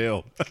die on that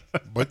hill.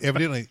 But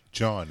evidently,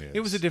 John is. It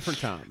was a different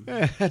time.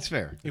 That's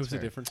fair. It was a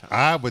different time.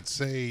 I would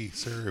say,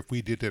 sir, if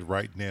we did that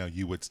right now,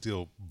 you would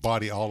still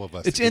body all of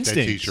us It's to get that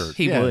instinct. T-shirt.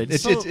 He would.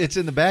 It's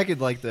in the back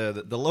of like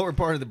the lower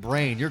part of the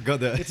brain. You're It's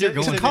going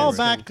a To for call it.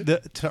 back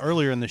to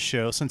earlier in the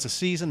show, since the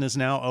season is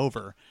now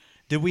over,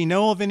 did we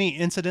know of any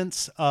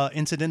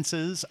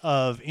incidences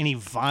of any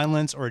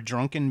violence or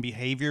drunken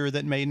behavior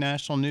that made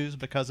national news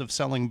because of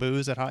selling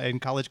booze in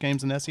college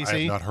games in the SEC? I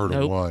have not heard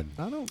Nope. of one.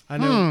 I don't. I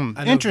know.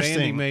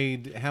 interesting. Vandy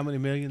made how many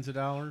millions of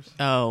dollars?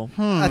 Oh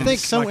I think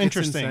so Like, it's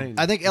interesting. insane.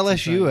 I think It's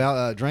LSU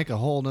insane. drank a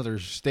whole another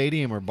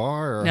stadium or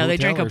bar or no, they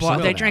hotel drank a or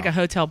something. they drank a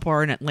hotel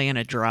bar in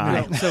Atlanta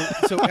dry. No,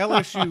 so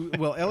LSU.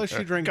 Well,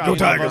 LSU drank Go Vandy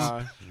Tigers.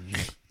 dry.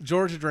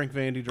 Georgia drank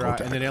Vandy dry,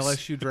 and then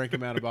LSU drank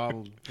them out of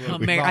bottle.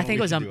 I think it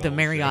was we can do the all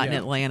Marriott in Yeah.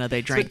 Atlanta.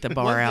 They drank the One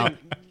bar out. thing,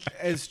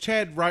 as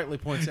Chad rightly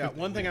points out,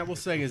 one thing I will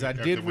say is I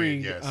did to win,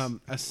 read yes.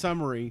 a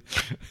summary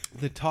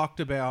that talked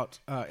about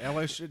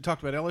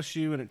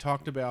LSU, and it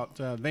talked about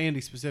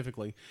Vandy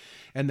specifically,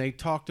 and they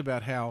talked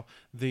about how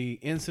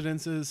the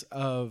incidences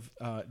of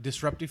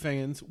disruptive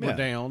fans were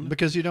down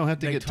because you don't have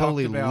to They get talked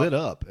totally about lit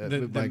up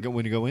the-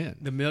 when you go in.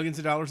 the millions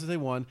of dollars that they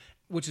won,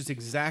 which is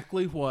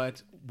exactly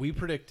what we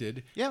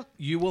predicted. Yeah.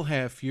 You will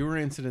have fewer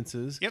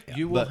incidences. Yep.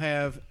 You will But-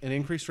 have an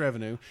increased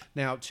revenue.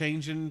 Now,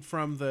 changing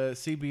from the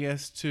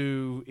CBS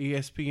to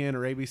ESPN or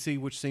ABC,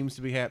 which seems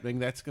to be happening,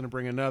 that's going to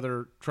bring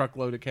another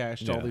truckload of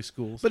cash to all these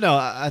schools. But no,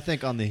 I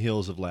think on the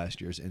heels of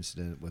last year's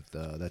incident with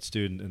that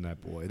student and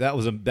that boy, that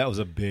was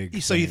a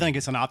big. So you thing. think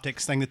it's an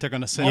optics thing that they're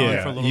going to sit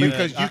on for a little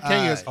because bit? UK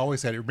has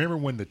always had it. Remember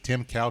when the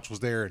Tim Couch was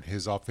there and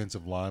his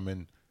offensive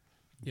lineman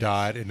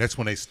died, and that's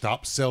when they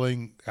stopped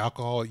selling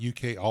alcohol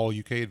at all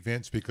UK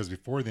events, because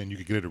before then you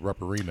could get it at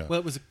Rupp Arena. well,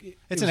 it was.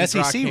 It's it an was a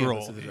dry SEC campus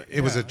rule. at the-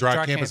 It was a dry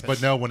dry campus, campus.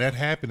 but no, when that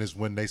happened is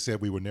when they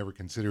said we would never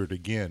consider it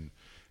again.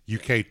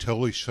 UK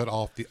totally shut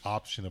off the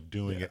option of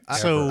doing it.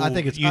 So I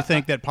think it's- you I-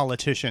 think that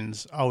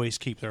politicians always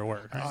keep their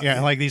word, right?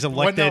 Yeah, like these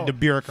elected Well, no.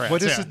 bureaucrats. Well,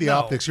 this yeah. is the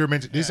optics. You're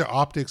mentioning these are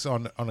optics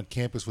on a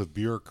campus with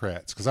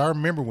bureaucrats. Because I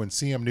remember when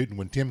CM Newton,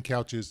 when Tim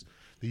Couch's,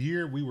 the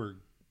year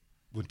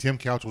when Tim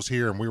Couch was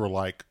here, and we were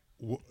like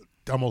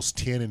almost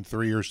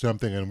 10-3 or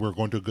something, and we were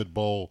going to a good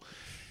bowl,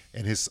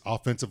 and his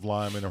offensive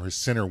lineman or his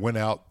center went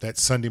out that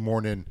Sunday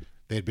morning.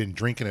 They had been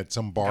drinking at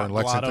some bar Got in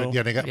Lexington. blotto.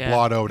 Yeah, they got Yeah.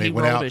 blotto, and He they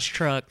went rolled out. his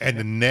truck. And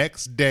the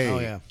next day, Oh,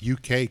 yeah.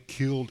 UK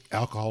killed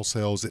alcohol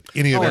sales at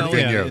any of their Oh,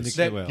 yeah,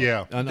 venues.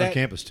 Yeah. on That-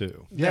 campus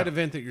too. That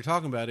event that you're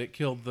talking about, it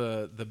killed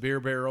the beer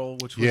barrel,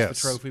 which was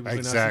Yes, the trophy between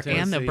exactly. us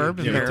and And the Tennessee.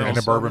 bourbon Yeah, barrel. And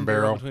the bourbon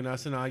barrel. between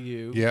us and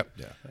IU. Yep.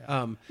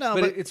 No,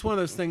 but but- it's one of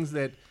those things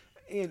that,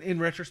 in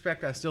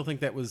retrospect, I still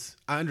think that was.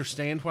 I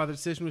understand why the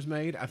decision was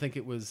made. I think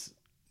it was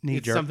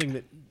Knee-jerk. something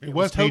that It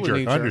was totally knee-jerk. I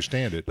knee-jerk.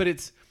 understand it. but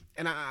it's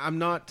and I'm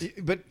not,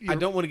 but I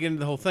don't want to get into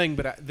the whole thing,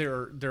 but there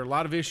are a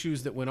lot of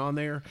issues that went on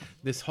there.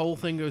 This whole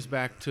thing goes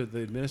back to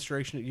the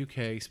administration at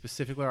UK,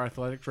 specifically our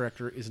athletic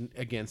director is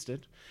against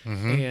it,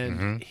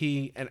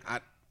 he and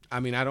I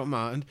mean, I don't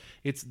mind.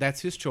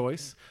 That's his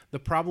choice. The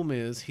problem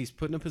is he's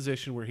put in a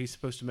position where he's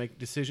supposed to make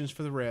decisions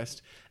for the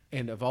rest.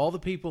 And of all the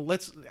people,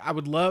 I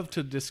would love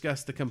to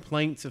discuss the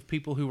complaints of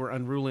people who were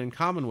unruly in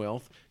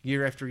Commonwealth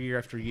year after year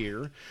after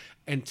year,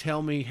 and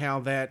tell me how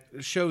that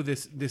show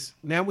this.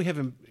 Now we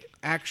have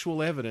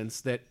actual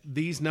evidence that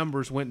these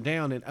numbers went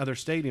down in other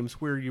stadiums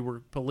where you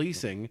were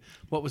policing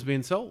what was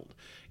being sold.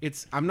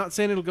 I'm not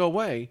saying it'll go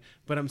away,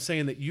 but I'm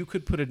saying that you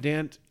could put a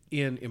dent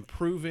in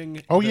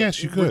improving,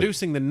 yes, you could.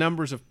 reducing the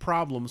numbers of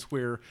problems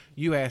where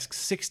you ask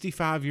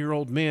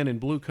 65-year-old men in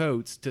blue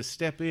coats to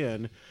step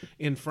in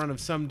front of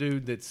some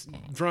dude that's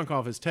drunk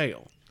off his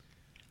tail.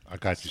 I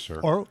got you, sir.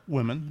 Or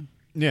women.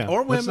 Yeah, Or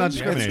women. Let's not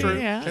discriminate. That's true.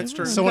 Yeah. That's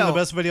true. So one of the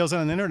best videos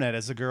on the internet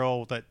is a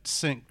girl that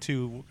sank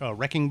to a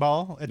wrecking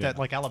ball at that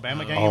like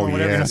Alabama game Oh, or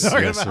whatever. yes, you're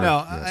talking yes,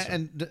 about. sir. No, Yes, sir.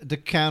 and to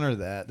counter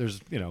that,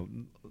 there's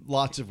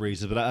lots of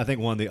reasons, but I think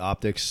one of the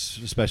optics,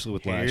 especially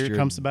with last year, Here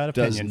comes the bad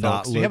does opinion, not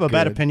folks. Do look you have a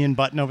bad good. opinion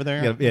button over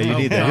there? Yeah, you Oh,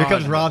 need that. Here God.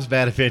 comes Rob's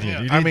bad opinion.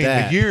 You need I mean,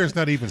 that. the year is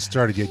not even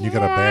started yet, and you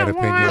got a bad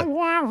opinion.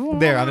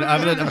 There, I'm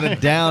gonna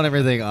down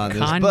everything on this.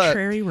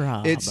 Contrary but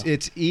Rob.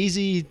 It's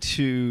easy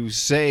to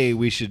say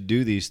we should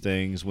do these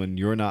things when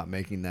you're not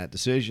making that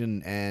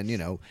decision, and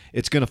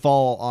it's gonna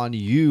fall on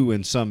you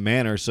in some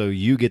manner. So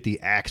you get the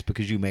axe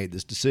because you made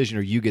this decision,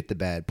 or you get the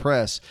bad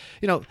press.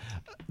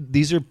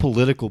 These are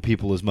political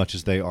people as much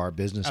as they are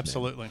businessmen.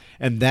 Absolutely.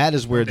 And that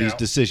is where these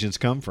decisions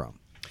come from.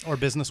 Or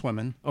business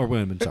women. Or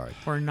women, sorry.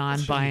 or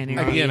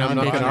non-binary. Again, I'm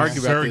not going to argue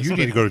Sir, about this. you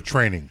need to go to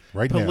training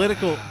right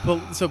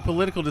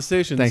Political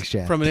decisions Thanks,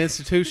 Chad. from an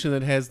institution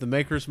that has the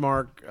Maker's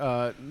Mark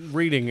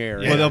reading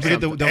area. Well, don't forget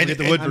the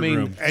Woodford I mean,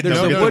 room. now. there's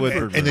a And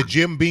Woodford and the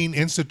Jim Beam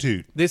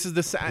Institute. This is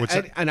What's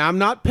that? and I'm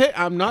not picking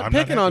on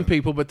having-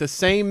 people, but the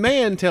same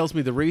man tells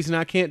me the reason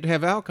I can't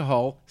have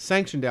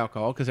sanctioned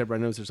alcohol, because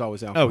everybody knows there's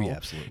always alcohol. yeah,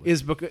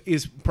 absolutely.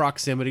 Is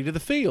proximity to the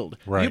field.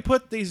 Right. You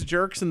put these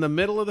jerks in the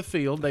middle of the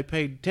field. They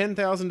paid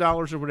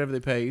 $10,000 or whatever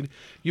they paid.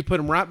 You put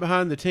them right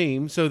behind the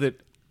team so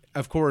that,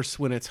 of course,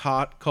 when it's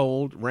hot,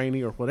 cold,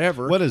 rainy, or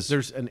whatever,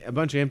 there's a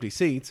bunch of empty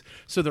seats.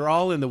 So they're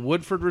all in the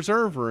Woodford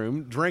Reserve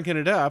Room drinking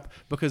it up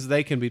because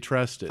they can be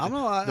trusted.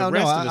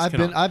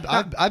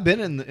 I've been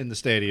in the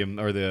stadium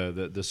or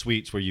the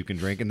suites where you can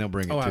drink, and they'll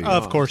bring it to you.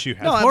 Of course you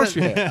have. Of course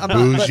you have.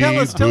 Bougie, Tell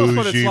us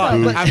what it's bougie,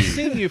 like. bougie. I've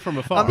seen you from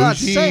afar. I'm not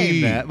Bougie.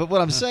 saying that, but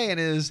what I'm saying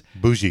is,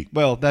 Bougie.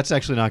 well, that's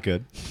actually not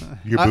good.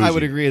 You're I bougie.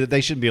 would agree that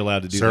they shouldn't be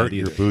allowed to do Sir, that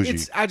either. you're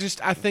bougie.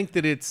 I think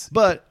that it's.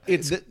 But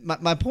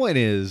my point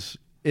is,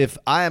 if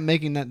I am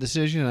making that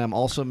decision and I'm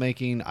also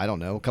making, I don't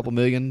know, a couple $1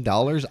 million,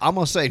 I'm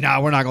going to say,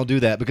 no, we're not going to do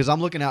that because I'm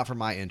looking out for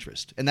my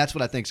interest. And that's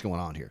what I think is going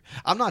on here.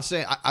 I'm not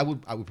saying I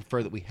would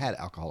prefer that we had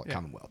alcohol at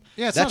Commonwealth.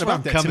 Yeah, it's that's not where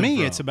about I'm that. To coming me,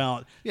 from. it's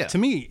about. Yeah. To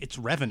me, it's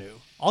revenue.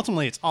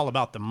 Ultimately, it's all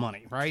about the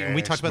money, right? And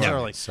we talked about that Cash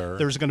earlier. money, sir.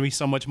 There's going to be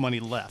so much money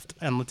left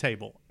on the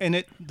table,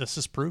 and this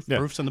is proof. Yeah.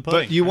 Proof's in the pudding.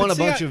 But you want a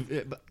see, bunch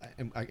of.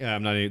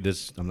 I'm not even going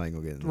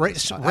to get into this.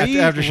 raise, show.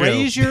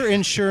 raise your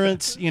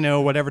insurance,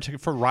 whatever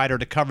for Ryder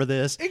to cover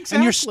this, and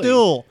you're Exactly.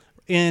 still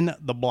in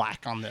the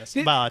black on this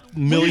by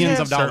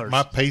millions of Sir,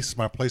 dollars.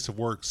 my place of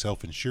work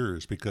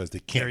self-insures because they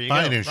There can't you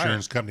find go, an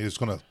insurance right. company that's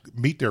going to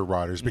meet their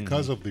riders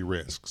because of the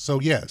risk. So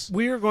yes,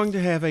 We are going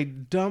to have a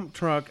dump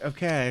truck of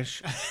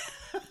cash.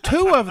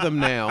 2 of them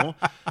now.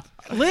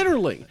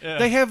 Literally.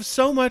 They have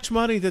so much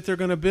money that they're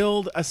going to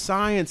build a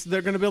science.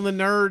 They're going to build a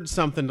nerd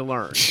something to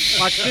learn.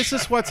 Like, this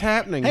is what's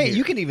happening Hey, here.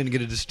 you can even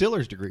get a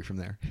distiller's degree from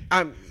there.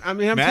 I'm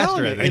Master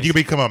telling you. at it. and you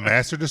become a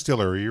master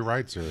distiller. You're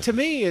right, sir. To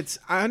me,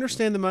 I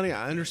understand the money.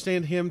 I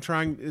understand him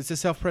trying. It's a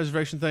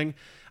self-preservation thing.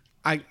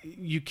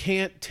 You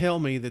can't tell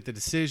me that the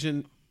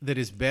decision that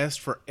is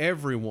best for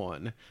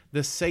everyone,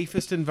 the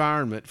safest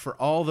environment for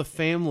all the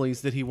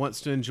families that he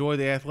wants to enjoy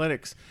the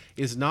athletics,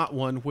 is not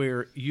one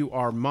where you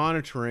are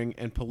monitoring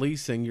and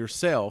policing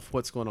yourself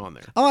what's going on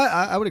there. Oh,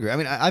 I would agree. I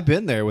mean, I've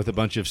been there with a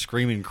bunch of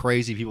screaming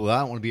crazy people that I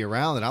don't want to be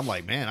around, and I'm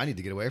like, man, I need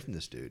to get away from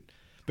this dude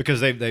because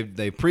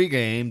they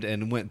pre-gamed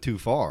and went too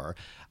far.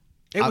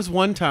 It was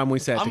one time we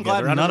sat I'm together.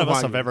 glad I don't none know of us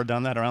why have you- ever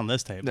done that around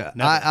this table. No,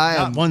 Never. I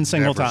Not am- one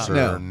single Never, time.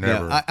 sir.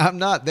 Never. I'm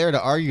not there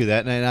to argue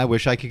that, and I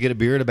wish I could get a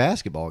beer at a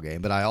basketball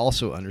game, but I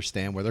also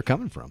understand where they're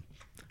coming from.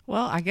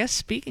 Well, I guess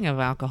speaking of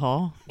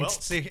alcohol, Well,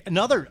 see,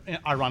 another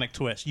ironic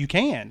twist. You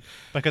can,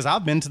 because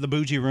I've been to the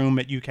bougie room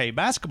at UK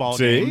basketball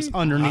See? games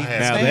underneath I the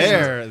have.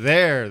 Now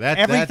stands. that's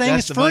Everything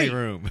that's is the free. money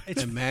room.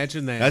 It's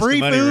Imagine that. That's free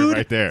the money room food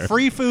right there.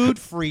 Free food,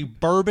 free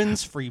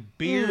bourbons, free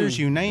beers,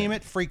 you name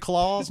it. Free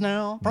claws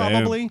now,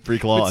 probably. Boom. Free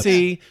but claws.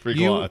 see, Free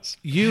you, claws.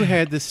 you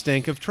had the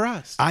stink of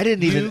trust. I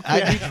didn't even. You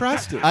could be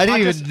trusted. I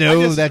didn't even just- know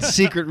I just- that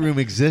secret room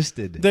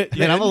existed. The-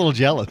 Man, I'm a little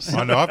jealous.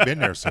 I know I've been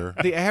there, sir.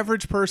 The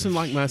average person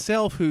like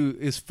myself who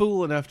is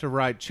fool enough to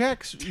write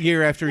checks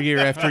year after year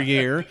after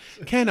year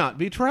cannot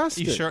be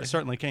trusted. You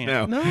certainly can.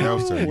 No. No, No,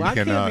 sir, you I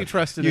can't cannot. be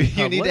trusted You, in you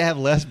need public. to have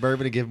less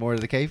bourbon to give more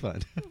to the K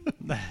fund.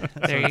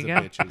 there you Sons go.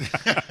 of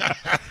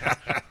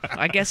bitches.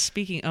 I guess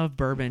speaking of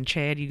bourbon,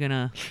 Chad, you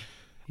gonna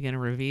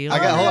reveal?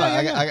 Hold on.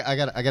 I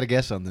got a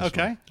guess on this.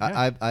 Okay. One.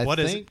 Yeah. I What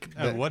is think it?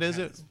 that- What is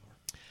it?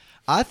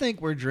 I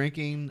think we're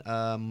drinking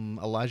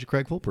Elijah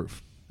Craig Full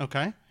Proof.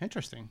 Okay,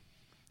 interesting.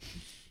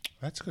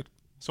 That's good.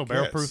 So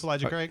barrel Yes. proof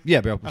Elijah Craig?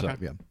 Yeah, barrel proof. Okay.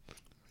 Yeah.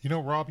 You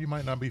know, Rob, you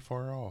might not be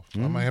far off. I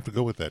Mm-hmm. might have to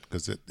go with that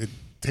because it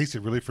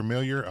tasted really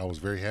familiar. I was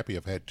very happy.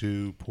 I've had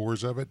 2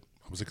 pours of it.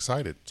 I was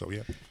excited. So,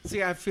 yeah.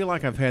 See, I feel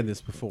like I've had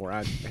this before.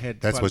 I had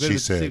That's quite a what bit she of it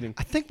this said. evening.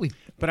 I think we.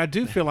 But I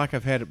do feel like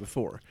I've had it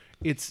before.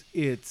 It's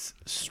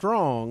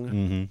strong,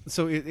 Mm-hmm.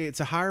 so it's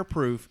a higher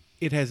proof.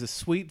 It has a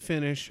sweet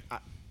finish.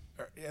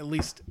 Or at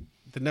least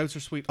the notes are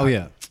sweet. Oh,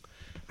 yeah.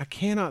 I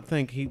cannot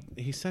think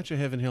he's such a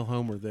Heaven Hill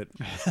homer that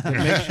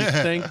makes you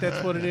think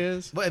that's what it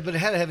is. But it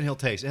had a Heaven Hill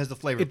taste. It has the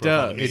flavor. It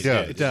profile. does. It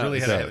does. It does. really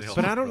It had a does. Heaven Hill.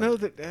 But I don't know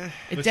profile. that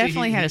It But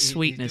definitely see, had a he's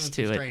sweetness doing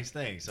to some it. strange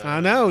things, so I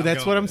know, I'm that's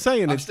going what I'm with it.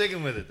 saying. I'm It's-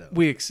 sticking with it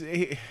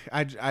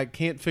though. I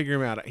can't figure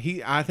him out.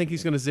 I think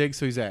he's going to zig,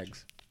 so he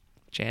zags.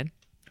 Chad.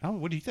 Oh,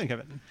 what do you think of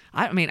it?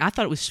 I mean, I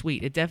thought it was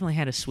sweet. It definitely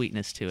had a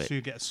sweetness to it. So you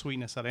get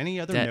sweetness out of any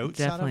other That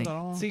notes out of it definitely- at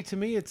all? See, to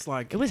me, it's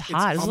like It was it's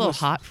hot. It was a little almost-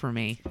 hot for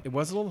me. It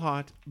was a little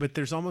hot, but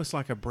there's almost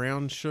like a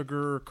brown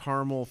sugar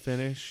caramel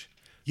finish.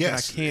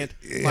 Yes. that I can't.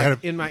 It Like, had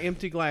a- in my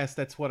empty glass,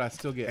 that's what I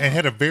still get. And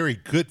had a very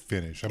good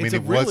finish. I mean, It's a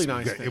it really was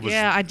nice it finish. was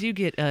Yeah, I do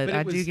get. But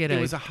I do get it a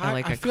was a high.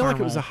 like I a feel like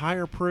it was a caramel.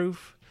 higher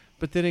proof,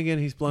 but then again,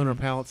 he's blown our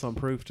palates on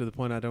proof to the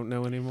point I don't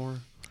know anymore.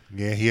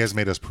 Yeah, he has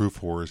made us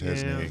proof whores,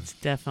 hasn't Yeah. he? It's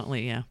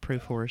definitely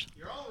proof horse.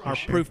 Our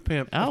proof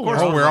pimp. Oh, of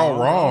course, Oh, we're all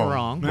wrong. We're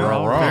wrong. We're We're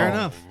all all wrong. Fair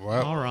enough.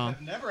 Well, All wrong.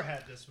 I've never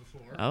had this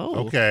before.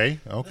 Oh. okay.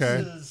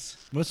 Okay. This is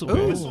Whistle.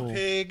 Whistle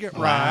Pig Rye.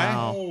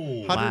 Wow.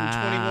 121.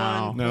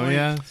 Wow. No,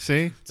 yeah.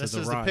 See, This So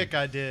is the the rye. pick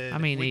I did I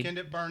mean, weekend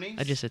at Bernie's.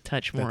 Just a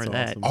touch more That's of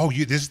that. awesome. Oh,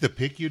 this is the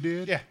pick you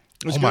did? Yeah.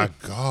 Oh my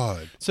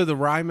God, So the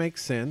rye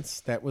makes sense.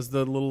 That was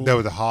the little that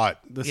was hot.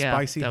 the Yeah,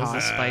 spicy that was hot.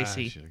 the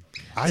spicy.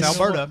 It's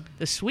Alberta.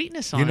 The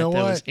sweetness on You know it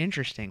though what? is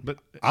interesting. But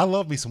I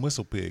love me some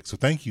Whistle Pig, so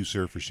thank you,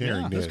 sir, for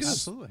sharing Yeah, this.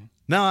 absolutely.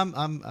 no,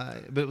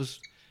 but it was.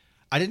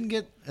 I didn't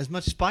get as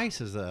much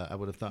spice as I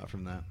would have thought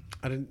from that.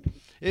 I didn't.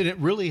 It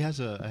really has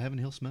a Heaven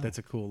Hill smell. That's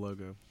a cool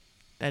logo.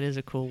 That is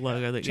a cool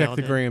logo that Check y'all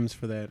the did. grams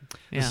for that.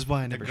 Yeah. This is why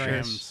I The never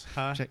grams. guess.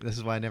 Huh? This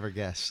is why I never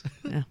guess.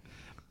 Yeah.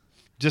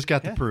 Just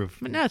got the Yeah. proof.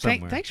 But no,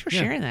 somewhere. thanks for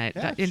Yeah. sharing that.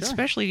 Yeah, And sure.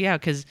 especially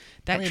because How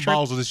that many trip.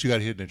 bottles of this you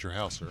got hidden at your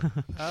house, sir?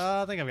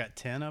 I think I've got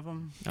 10 of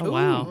them. Oh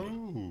wow.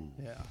 Ooh.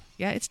 Yeah.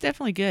 Yeah, it's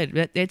definitely good.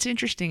 But it's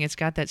interesting. It's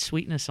got that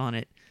sweetness on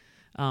it,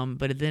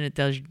 but then it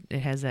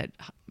has that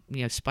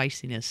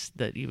spiciness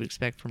that you would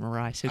expect from a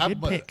rye. So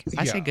good pick.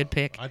 I say good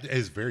pick.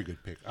 It's a very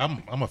good pick.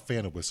 I'm a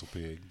fan of Whistle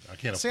Pig. I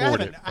can't See,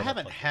 afford it. I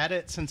haven't had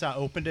it since I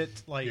opened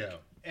it. Yeah.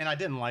 And I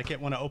didn't like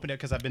it when I opened it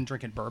because I've been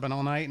drinking bourbon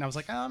all night, and I was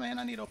like, "Oh man,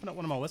 I need to open up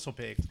one of my Whistle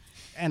Pigs,"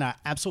 and I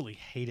absolutely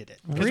hated it.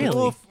 'Cause, Really?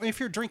 well, if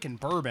you're drinking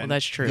bourbon, Well,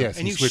 that's true. Yes.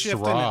 and he you switched to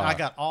shift in it, rye. I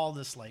got all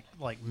this like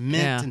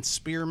mint Yeah. and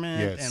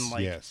spearmint Yes, and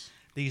like yes.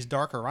 these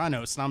darker rye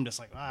notes, and I'm just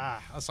like, I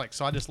was like,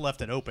 so I just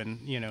left it open.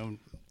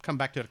 Come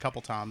back to it a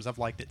couple times. I've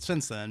liked it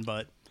since then,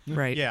 but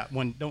Right. yeah,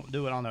 don't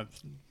do it on a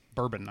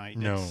bourbon night.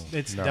 No,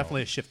 it's no.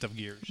 definitely a shift of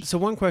gears. So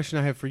one question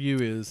I have for you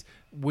is,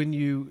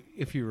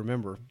 if you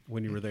remember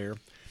when you were there,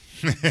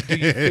 do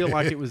you feel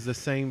like it was the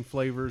same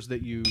flavors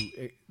that you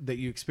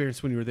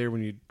experienced when you were there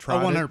when you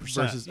tried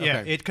 100%. it? Versus, Yeah,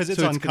 okay. because it's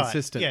So uncut.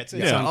 consistent. Yeah, it's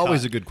Yeah, uncut.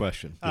 always a good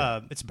question.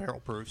 It's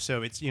barrel proof,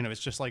 so it's it's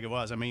just like it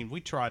was. I mean,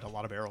 we tried a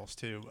lot of barrels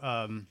too.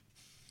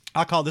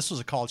 This was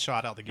a called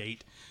shot out the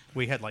gate.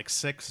 We had like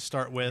 6 to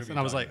start with, and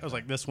I was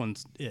like, this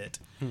one's it.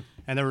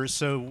 And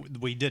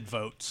we did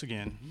votes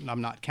again.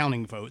 I'm not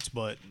counting votes,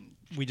 but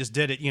we just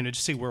did it, to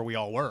see where we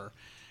all were.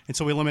 And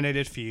so we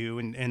eliminated a few,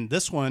 and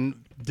this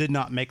one did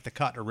not make the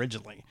cut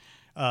originally.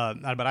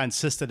 But I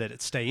insisted that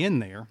it stay in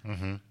there,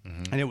 and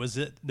it was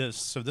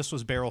this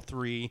was barrel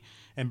 3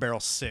 and barrel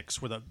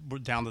 6 were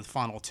down to the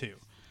final 2,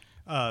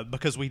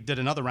 because we did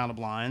another round of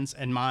blinds,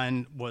 and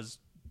mine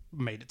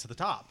made it to the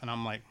top, and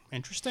I'm like,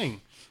 interesting.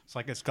 It's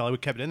like it's we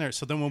kept it in there.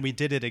 So then when we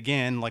did it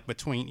again, like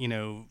between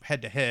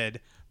head to head,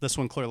 this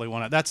one clearly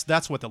won it.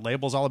 That's what the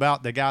label's all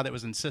about. The guy that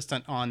was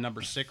insistent on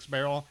number 6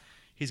 barrel,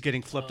 he's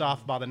getting flipped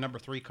off by the number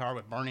 3 car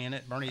with Bernie in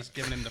it. Bernie's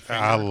giving him the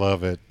finger. I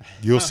love it.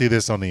 You'll see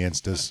this on the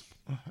Instas.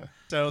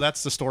 So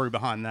that's the story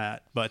behind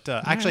that. But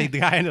actually, the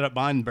guy ended up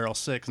buying barrel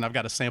 6, and I've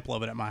got a sample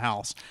of it at my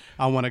house.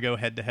 I want to go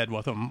head to head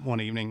with him one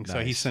evening, so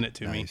he Nice, sent it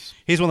to me. nice.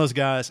 He's one of those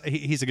guys.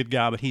 He's a good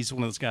guy, but he's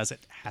one of those guys that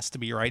has to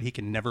be right. He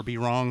can never be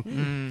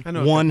wrong. I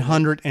know.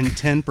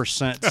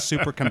 110%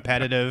 super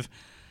competitive.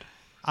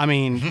 I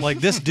mean, like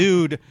this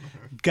dude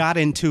got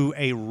into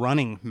a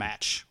running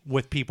match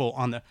with people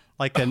on the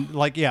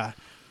yeah.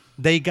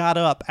 They got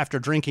up after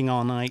drinking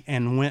all night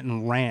and went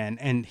and ran,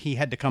 and he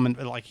had to come and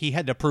he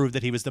had to prove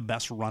that he was the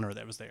best runner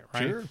that was there,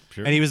 right? Sure.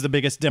 And he was the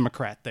biggest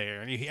Democrat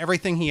there.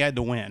 Everything he had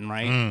to win,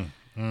 right?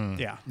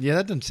 Yeah. Yeah,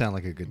 that doesn't sound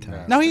like a good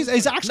time. No, he's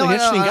actually an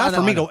interesting guy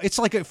for me. I know. It's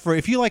like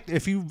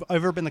if you've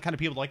ever been the kind of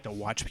people that like to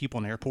watch people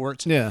in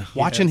airports. Yeah.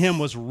 Watching him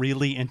was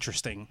really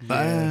interesting.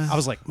 I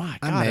was like, my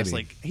God, it's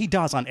maybe. like he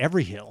dies on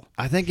every hill.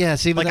 I think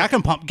See, Like I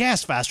can pump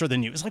gas faster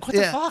than you. It's like what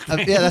the fuck?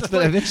 Man? yeah.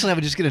 But eventually I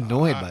would just get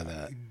annoyed by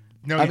that.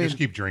 No, you just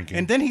keep drinking.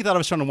 And then he thought I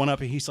was trying to one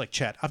up, and he's like,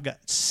 Chet, I've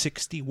got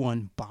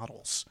 61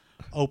 bottles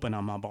open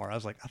on my bar. I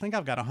was like, I think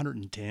I've got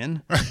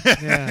 110.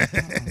 Yeah.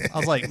 I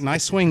was like,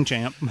 nice swing,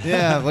 champ.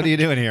 Yeah. What are you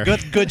doing here?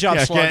 Good job,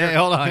 Slugger. Okay,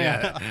 hold on.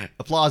 Yeah.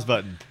 Applause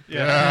button. If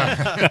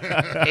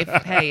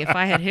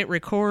I had hit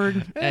record,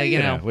 What are you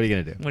gonna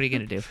do? What are you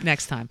going to do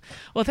next time?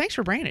 Well, thanks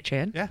for bringing it,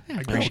 Chad. Yeah.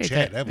 I appreciate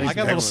Chad, that. that was I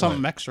got a little excellent.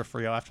 something extra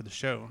for you after the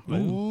show. But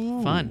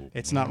Fun.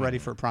 it's not ready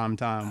for prime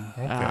time.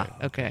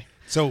 Okay.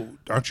 So,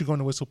 aren't you going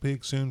to Whistle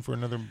Pig soon for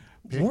another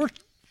pig?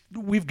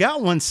 We've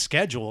got one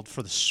scheduled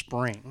for the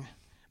spring,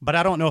 but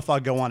I don't know if I'll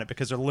go on it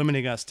because they're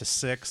limiting us to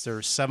 6.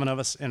 There's 7 of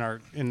us in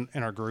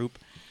our group,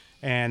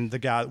 and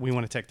we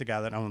want to take the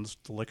guy that owns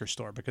the liquor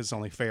store because it's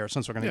only fair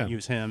since we're going to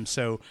use him.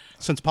 So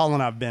since Paul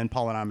and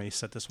I may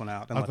set this one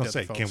out. And I was going to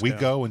say, can we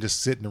go and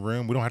just sit in the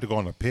room? We don't have to go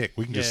on a pick.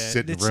 We can just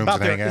sit in the rooms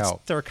and hang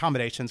out. Their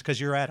accommodations because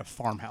you're at a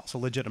farmhouse, a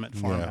legitimate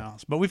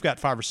farmhouse. But we've got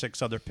 5 or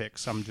 6 other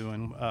picks I'm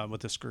doing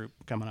with this group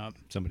coming up.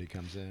 Somebody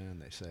comes in,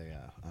 they say,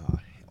 "Oh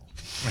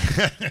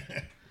hell."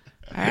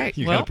 All right.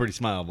 You got a pretty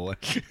smile, boy.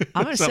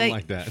 I'm going to Something say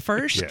like that.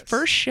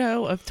 first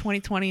show of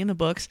 2020 in the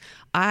books.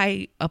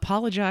 I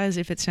apologize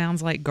if it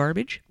sounds like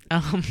garbage.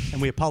 And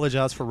we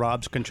apologize for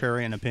Rob's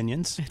contrarian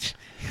opinions.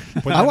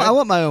 I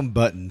want my own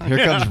button.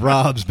 Here comes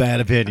Rob's bad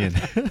opinion.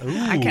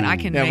 I can.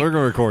 Yeah, make, we're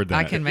gonna record that.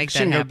 I can make that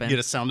Shouldn't happen. get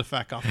a sound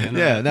effect off the end.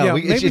 Yeah, no.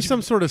 maybe it's-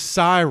 some sort of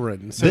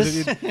siren. So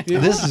this that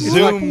this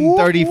Zoom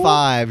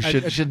 35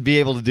 should be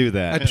able to do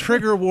that. a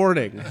trigger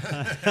warning.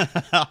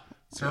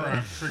 Sir,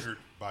 I'm triggered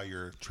by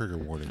your trigger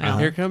warning.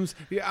 Here comes.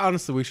 Yeah,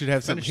 honestly, we should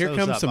have some. Finish Here those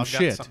comes up. some I've got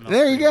shit. something else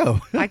There for you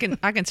go.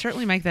 I can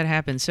certainly make that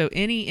happen. So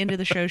any end of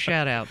the show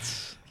shout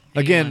outs.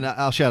 Again,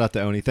 I'll shout out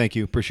to Oni. Thank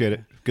you. Appreciate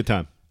it. Good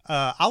time.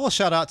 I will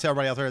shout out to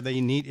everybody out there.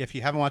 If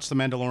you haven't watched The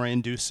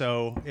Mandalorian, do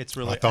so. It's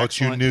really I thought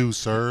excellent. you knew,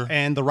 sir.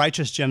 And The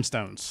Righteous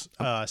Gemstones,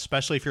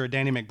 especially if you're a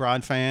Danny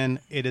McBride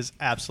fan, it is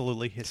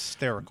absolutely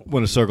hysterical.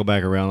 Want to circle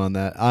back around on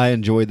that. I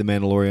enjoyed The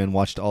Mandalorian,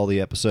 watched all the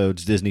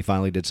episodes. Disney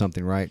finally did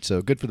something right,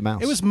 so good for the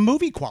mouse. It was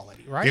movie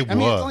quality, right? It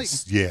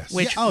was, yes.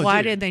 Which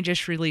why didn't they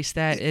just release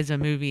that as a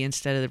movie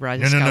instead of the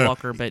Rise of No.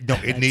 Skywalker? But no,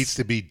 it needs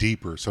to be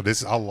deeper. So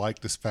I like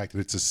this fact that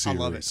it's a I series.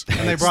 love it.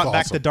 And they brought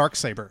back the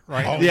Darksaber,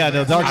 right? Oh, Yeah,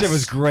 no, Dark Side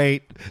was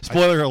great.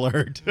 Spoiler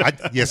alert.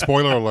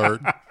 Spoiler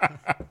alert.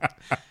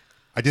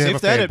 I did See have if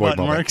a that edit fanboy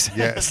button moment. works.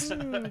 Yes.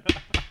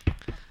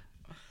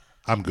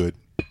 I'm good.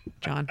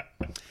 John.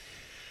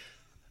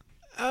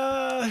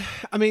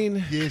 I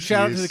mean, Yes,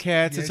 shout out to yes. the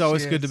cats. It's Yes,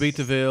 always good to yes. beat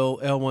the Ville.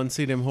 L1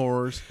 see them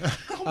horrors.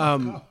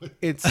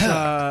 It's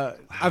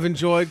I've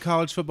enjoyed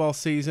college football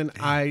season.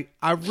 I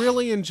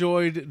really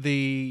enjoyed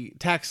the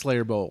Tax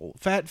Slayer Bowl.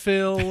 Fat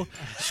Phil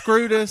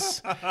screwed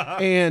us,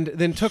 and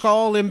then took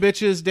all them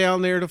bitches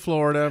down there to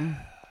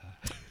Florida.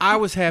 I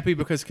was happy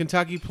because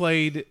Kentucky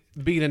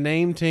beat a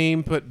name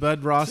team, put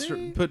Bud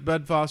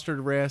Foster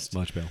to rest.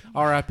 Much better.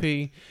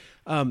 R.I.P.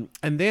 And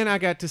then I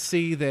got to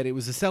see that it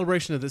was a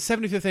celebration of the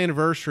 75th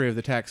anniversary of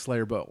the Tax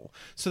Slayer Bowl.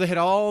 So they had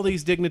all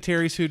these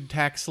dignitaries who'd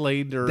tax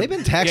slayed or They've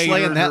been tax gatored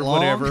slaying that or long?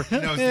 whatever.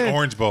 No, it's the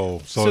Orange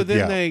Bowl. So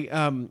then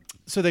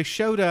they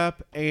showed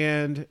up,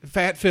 and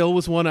Fat Phil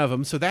was one of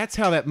them. So that's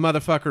how that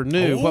motherfucker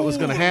knew what was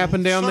going to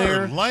happen down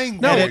there.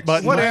 Language. No,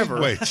 whatever.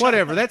 Language.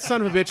 Whatever. That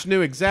son of a bitch knew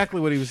exactly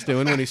what he was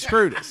doing when he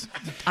screwed us.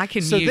 I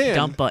can So mute then-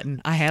 dump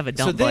button. I have a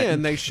dump So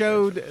button. then they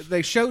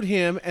showed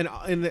him, and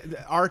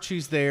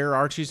Archie's there.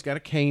 Archie's got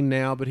a cane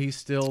now, but he's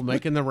still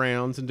making the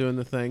rounds and doing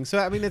the thing. So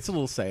I mean, it's a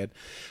little sad.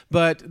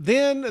 But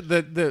then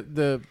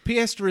the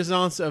pièce de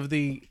résistance of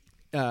the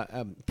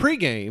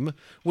pregame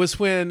was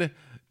when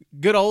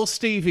good old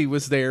Stevie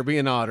was there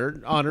being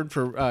honored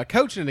for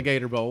coaching the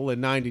Gator Bowl in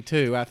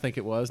 '92, I think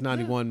it was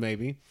 '91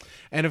 maybe,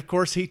 and of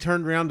course he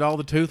turned around to all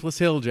the toothless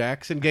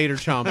Hilljacks and Gator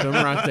chomped them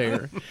right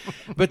there.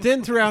 But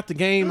then throughout the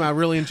game, I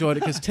really enjoyed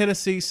it because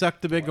Tennessee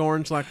sucked the big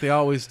orange like they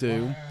always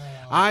do.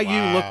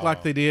 IU looked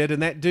like they did,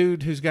 and that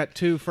dude who's got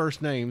 2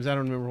 first names, I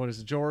don't remember what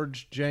is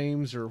George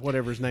James or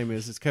whatever his name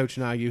is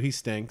coaching IU. He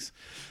stinks.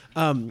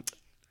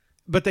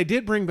 But they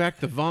did bring back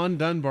the Von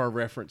Dunbar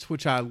reference,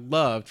 which I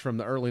loved from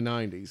the early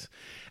 '90s.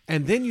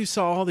 And then you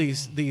saw all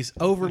these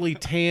overly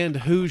tanned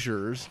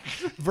Hoosiers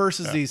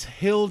versus these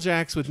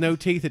Hilljacks with no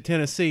teeth at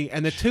Tennessee,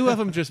 and the two of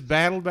them just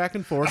battled back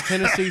and forth.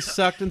 Tennessee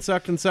sucked and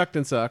sucked and sucked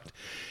and sucked.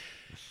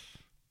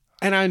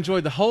 And I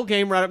enjoyed the whole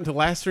game right up until the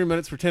last 3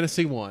 minutes where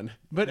Tennessee won.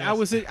 But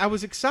yes. I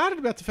was excited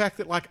about the fact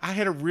that I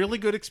had a really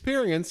good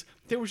experience.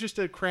 There was just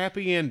a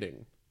crappy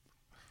ending.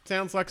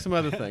 Sounds like some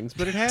other things,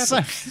 but it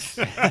happened.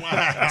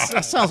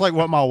 That sounds like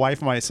what my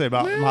wife might say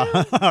about my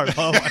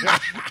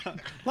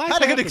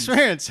had a good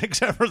experience,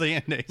 except for the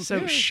ending.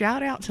 So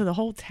shout out to the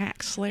whole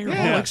Tax Slayer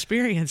Yeah. whole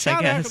experience,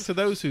 Shout I out guess. to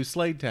those who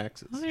slayed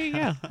taxes. Well, there you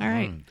go. All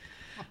right. And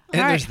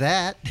All there's right.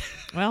 that.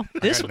 Well,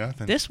 got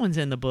nothing. this one's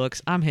in the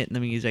books. I'm hitting the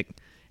music.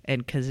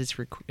 and because it's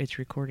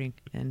recording,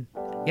 and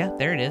yeah,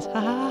 there it is. Ha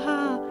ha ha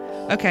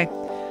ha. Okay,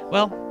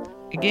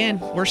 well, again,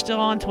 we're still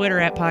on Twitter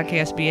at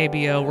Podcast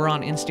BABO. We're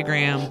on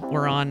Instagram.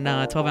 We're on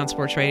 12 Ounce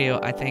Sports Radio,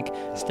 I think,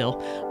 still.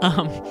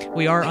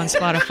 We are on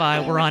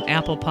Spotify. We're on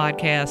Apple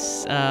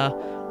Podcasts.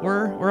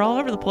 We're all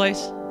over the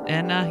place.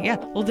 And yeah,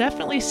 we'll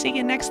definitely see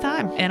you next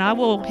time. And I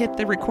will hit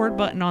the record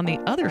button on the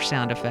other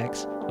sound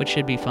effects, which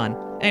should be fun.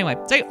 Anyway,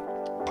 see you.